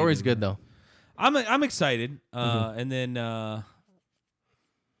like I'll be. Story's good though. I'm excited. And then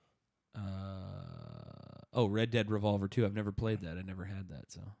Red Dead Revolver 2. I've never played that. I never had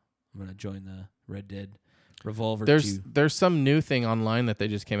that, so I'm gonna join the Red Dead Revolver 2. There's some new thing online that they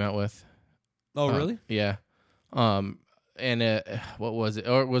just came out with. Oh, really? Yeah. And what was it?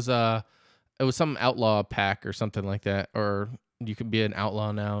 Or it was some outlaw pack or something like that, or you could be an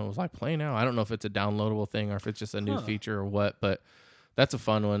outlaw now. It was like play now. I don't know if it's a downloadable thing or if it's just a new feature or what, but that's a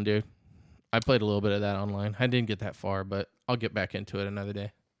fun one, dude. I played a little bit of that online. I didn't get that far, but I'll get back into it another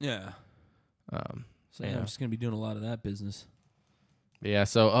day. Yeah. So yeah. I'm just gonna be doing a lot of that business. Yeah.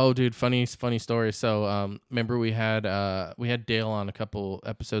 So, dude, funny story. So, remember we had Dale on a couple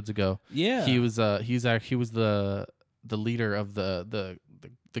episodes ago. Yeah. He was the leader of the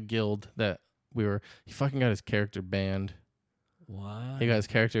guild that we were. He fucking got his character banned. Why? He got his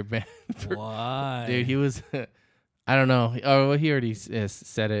character banned. Why? Dude, he was. I don't know. Oh, he already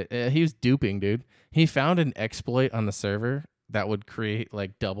said it. He was duping, dude. He found an exploit on the server that would create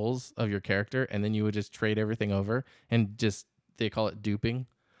like doubles of your character, and then you would just trade everything over and just, they call it duping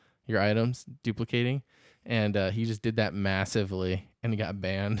your items, duplicating. And he just did that massively, and he got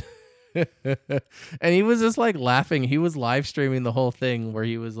banned. And he was just like laughing. He was live streaming the whole thing where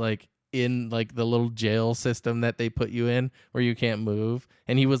he was like in like the little jail system that they put you in where you can't move,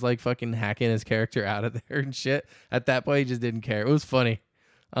 and he was like fucking hacking his character out of there and shit. At that point, he just didn't care. It was funny.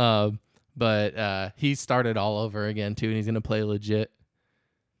 But he started all over again too, and he's gonna play legit,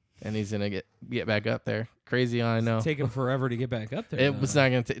 and he's gonna get back up there. Crazy, I know. It's taking forever to get back up there. It was not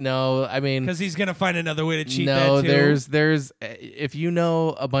gonna. No, I mean, because he's gonna find another way to cheat. No, that too. there's if you know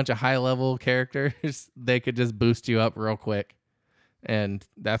a bunch of high level characters, they could just boost you up real quick, and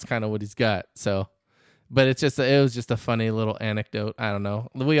that's kind of what he's got. So, but it was just a funny little anecdote. I don't know.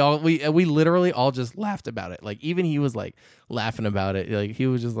 We literally all just laughed about it. Like even he was like laughing about it. Like he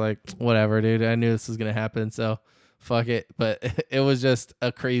was just like, whatever, dude. I knew this was gonna happen, so fuck it. But it was just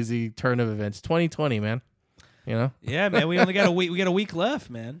a crazy turn of events. 2020, man. You know? Yeah, man. We only got a week. We got a week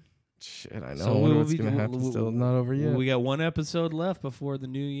left, man. Shit, I know. So what's gonna happen? Still not over yet. We got one episode left before the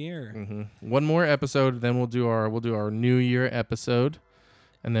new year. Mm-hmm. One more episode, then we'll do our New Year episode,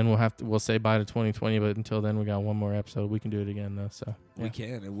 and then we'll say bye to 2020. But until then, we got one more episode. We can do it again though. So we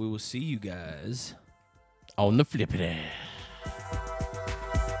can, and we will see you guys on the flippity.